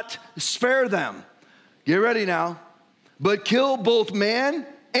not spare them. Get ready now. But kill both man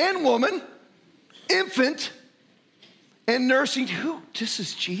and woman, infant and nursing. Who? This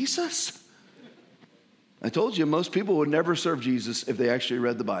is Jesus? I told you, most people would never serve Jesus if they actually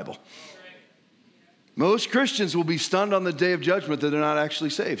read the Bible. Most Christians will be stunned on the day of judgment that they're not actually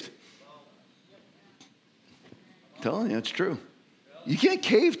saved. I'm telling you, it's true. You can't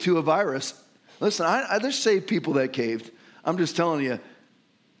cave to a virus. Listen, there's saved people that caved. I'm just telling you,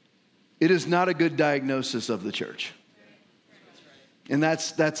 it is not a good diagnosis of the church. And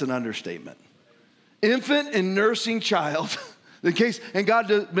that's an understatement. Infant and nursing child, and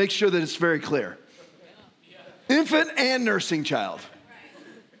God makes sure that it's very clear. Infant and nursing child.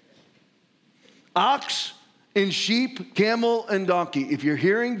 Ox and sheep, camel and donkey. If you're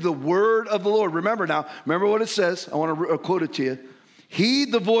hearing the word of the Lord, remember what it says. I want to quote it to you.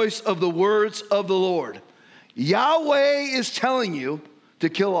 Heed the voice of the words of the Lord. Yahweh is telling you to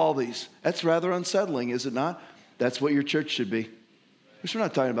kill all these. That's rather unsettling, is it not? That's what your church should be. We're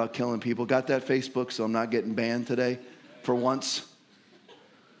not talking about killing people. Got that Facebook, so I'm not getting banned today for once.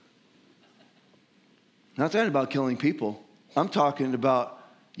 Not talking about killing people. I'm talking about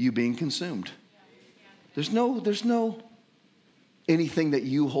you being consumed. There's no anything that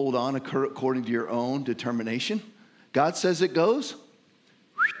you hold on according to your own determination. God says it goes.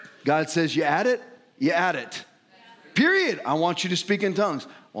 God says you add it. Period. I want you to speak in tongues.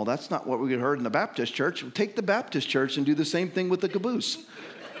 Well, that's not what we heard in the Baptist church. Take the Baptist church and do the same thing with the caboose.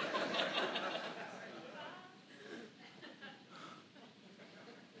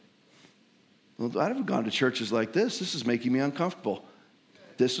 Well, I've gone to churches like this. This is making me uncomfortable.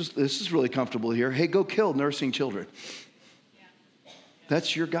 This is really comfortable here. Hey, go kill nursing children.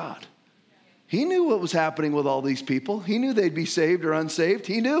 That's your God. He knew what was happening with all these people. He knew they'd be saved or unsaved.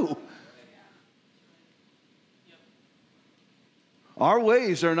 He knew. Our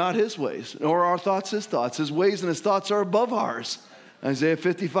ways are not his ways, nor our thoughts his thoughts. His ways and his thoughts are above ours. Isaiah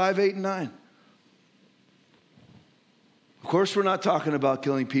 55, 8 and 9. Of course, we're not talking about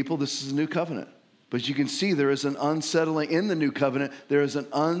killing people. This is a new covenant. But you can see there is an unsettling, in the new covenant, there is an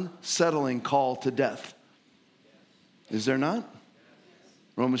unsettling call to death. Is there not?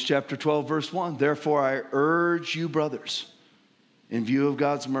 Romans chapter 12, verse 1. Therefore, I urge you, brothers, in view of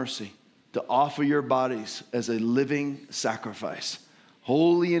God's mercy, to offer your bodies as a living sacrifice,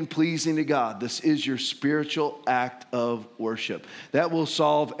 holy and pleasing to God. This is your spiritual act of worship. That will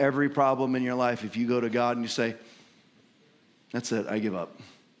solve every problem in your life if you go to God and you say, that's it, I give up.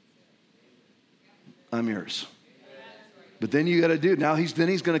 I'm yours. But then you got to do, now he's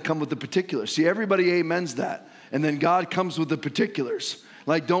going to come with the particulars. See, everybody amens that. And then God comes with the particulars.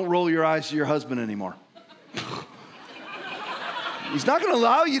 Like, don't roll your eyes to your husband anymore. He's not going to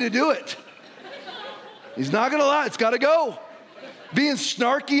allow you to do it. He's not going to allow it. It's got to go. Being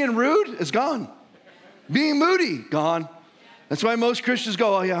snarky and rude is gone. Being moody, gone. That's why most Christians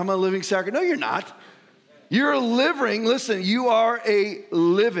go, oh yeah, I'm a living sacrifice. No, you're not. You're a living, listen, you are a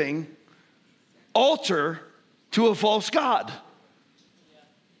living altar to a false god.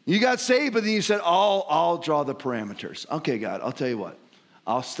 You got saved, but then you said, I'll draw the parameters. Okay, God, I'll tell you what.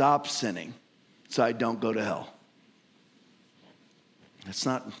 I'll stop sinning so I don't go to hell. That's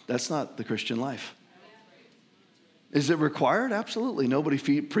not the Christian life. Is it required? Absolutely.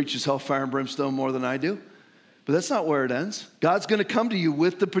 Nobody preaches hellfire and brimstone more than I do. But that's not where it ends. God's going to come to you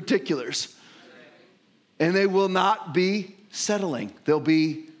with the particulars. And they will not be settling. They'll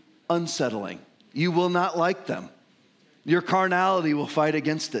be unsettling. You will not like them. Your carnality will fight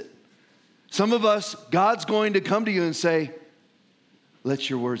against it. Some of us, God's going to come to you and say, let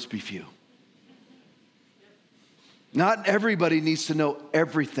your words be few. Not everybody needs to know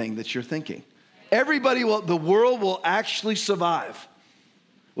everything that you're thinking. The world will actually survive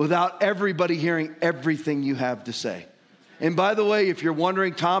without everybody hearing everything you have to say. And by the way, if you're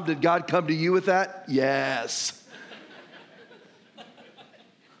wondering, Tom, did God come to you with that? Yes.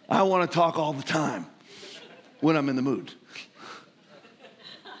 I want to talk all the time when I'm in the mood,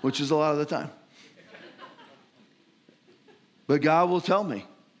 which is a lot of the time. But God will tell me,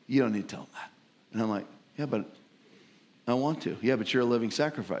 you don't need to tell him that. And I'm like, yeah, but I want to. Yeah, but you're a living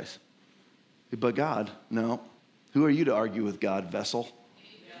sacrifice. But God, no. Who are you to argue with God, vessel?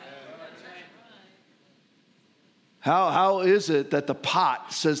 How is it that the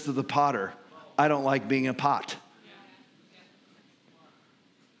pot says to the potter, I don't like being a pot?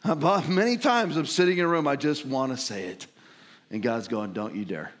 Many times I'm sitting in a room, I just want to say it. And God's going, don't you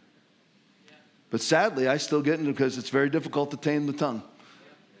dare. But sadly, I still get into it because it's very difficult to tame the tongue.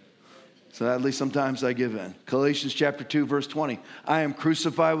 So at least sometimes I give in. Galatians chapter 2, verse 20. I am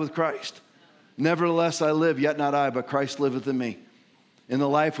crucified with Christ. Nevertheless, I live, yet not I, but Christ liveth in me. In the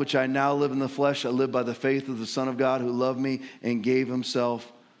life which I now live in the flesh, I live by the faith of the Son of God who loved me and gave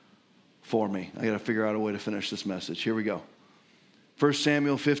himself for me. I got to figure out a way to finish this message. Here we go. 1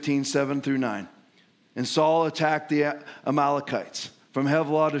 Samuel 15, 7 through 9. And Saul attacked the Amalekites from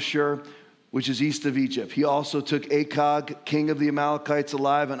Havilah to Shur, which is east of Egypt. He also took Agag, king of the Amalekites,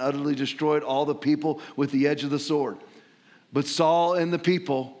 alive and utterly destroyed all the people with the edge of the sword. But Saul and the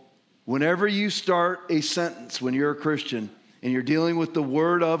people, whenever you start a sentence when you're a Christian and you're dealing with the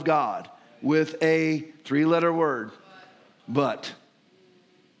word of God with a 3-letter word, but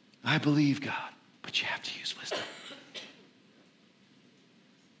I believe God, but you have to use wisdom.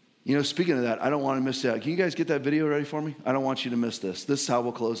 You know, speaking of that, I don't want to miss out. Can you guys get that video ready for me? I don't want you to miss this. This is how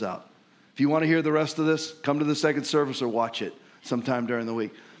we'll close out. If you want to hear the rest of this, come to the second service or watch it sometime during the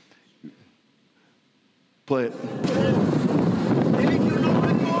week. Play it.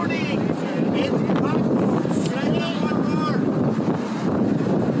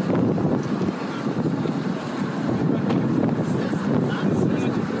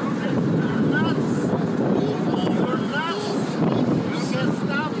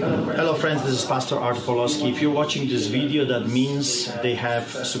 Hello friends, this is Pastor Art Poloski. If you're watching this video, that means they have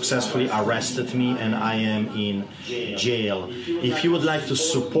successfully arrested me and I am in jail. If you would like to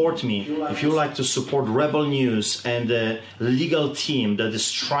support me, if you would like to support Rebel News and the legal team that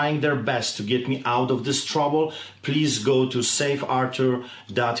is trying their best to get me out of this trouble, please go to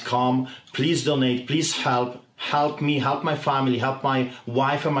savearthur.com. Please donate, please help me, help my family, help my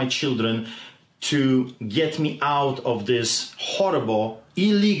wife and my children to get me out of this horrible,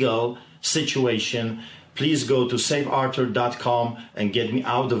 illegal situation. Please go to savearthur.com and get me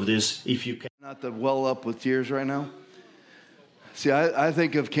out of this if you can. Not to well up with tears right now. See, I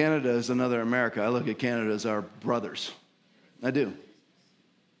think of Canada as another America. I look at Canada as our brothers. I do.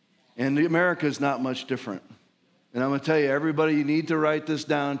 And America is not much different. And I'm going to tell you, everybody, you need to write this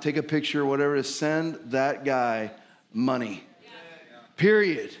down, take a picture, whatever it is, send that guy money.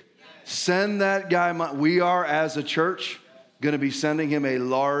 Period. Send that guy money. We are, as a church, going to be sending him a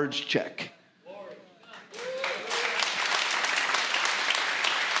large check.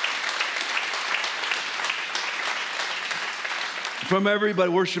 From everybody,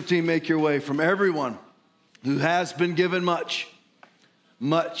 worship team, make your way. From everyone who has been given much,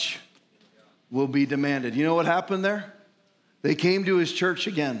 much will be demanded. You know what happened there? They came to his church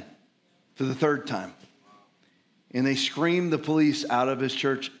again for the third time. And they screamed the police out of his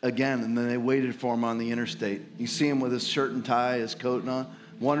church again. And then they waited for him on the interstate. You see him with his shirt and tie, his coat on.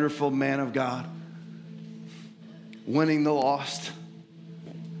 Wonderful man of God. Winning the lost.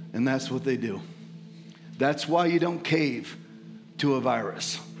 And that's what they do. That's why you don't cave to a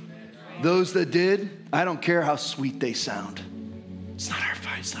virus. Those that did, I don't care how sweet they sound. It's not our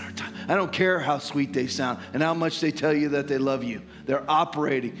fight, it's not our time. I don't care how sweet they sound and how much they tell you that they love you. They're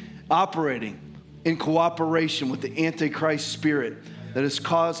operating in cooperation with the Antichrist spirit that is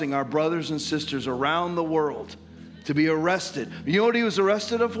causing our brothers and sisters around the world to be arrested. You know what he was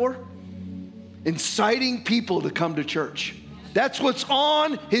arrested for? Inciting people to come to church. That's what's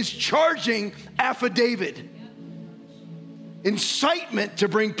on his charging affidavit. Incitement to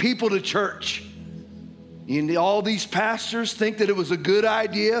bring people to church. And all these pastors think that it was a good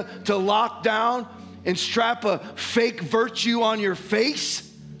idea to lock down and strap a fake virtue on your face.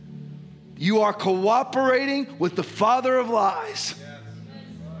 You are cooperating with the father of lies.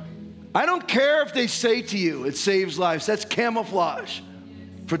 I don't care if they say to you it saves lives. That's camouflage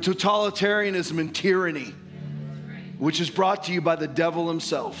for totalitarianism and tyranny, which is brought to you by the devil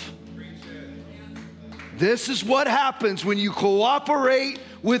himself. This is what happens when you cooperate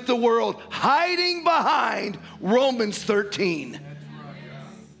with the world, hiding behind Romans 13.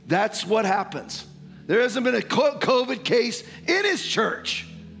 That's what happens. There hasn't been a COVID case in his church.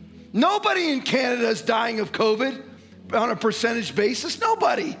 Nobody in Canada is dying of COVID on a percentage basis.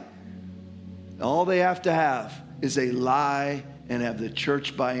 Nobody. All they have to have is a lie and have the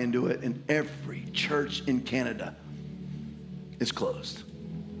church buy into it, and every church in Canada is closed.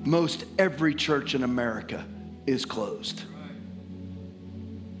 Most every church in America is closed.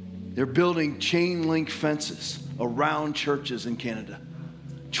 They're building chain link fences around churches in Canada.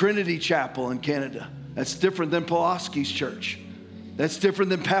 Trinity Chapel in Canada. That's different than Pulaski's church. That's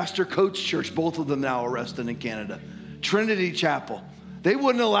different than Pastor Coates' church, both of them now arrested in Canada. Trinity Chapel. They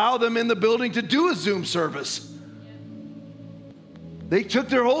wouldn't allow them in the building to do a Zoom service. They took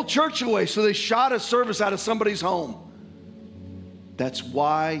their whole church away, so they shot a service out of somebody's home. That's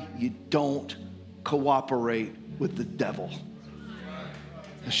why you don't cooperate with the devil.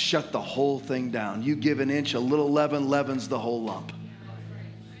 Just shut the whole thing down. You give an inch, a little leaven leavens the whole lump.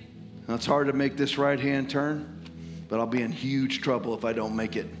 Now, it's hard to make this right hand turn, but I'll be in huge trouble if I don't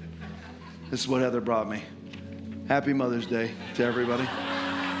make it. This is what Heather brought me. Happy Mother's Day to everybody.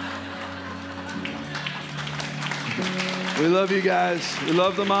 We love you guys. We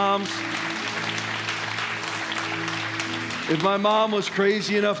love the moms. If my mom was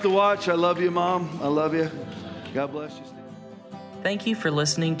crazy enough to watch, I love you, Mom. I love you. God bless you. Thank you for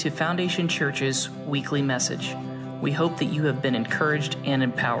listening to Foundation Church's weekly message. We hope that you have been encouraged and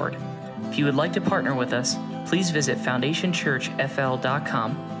empowered. If you would like to partner with us, please visit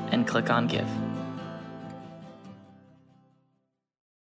foundationchurchfl.com and click on Give.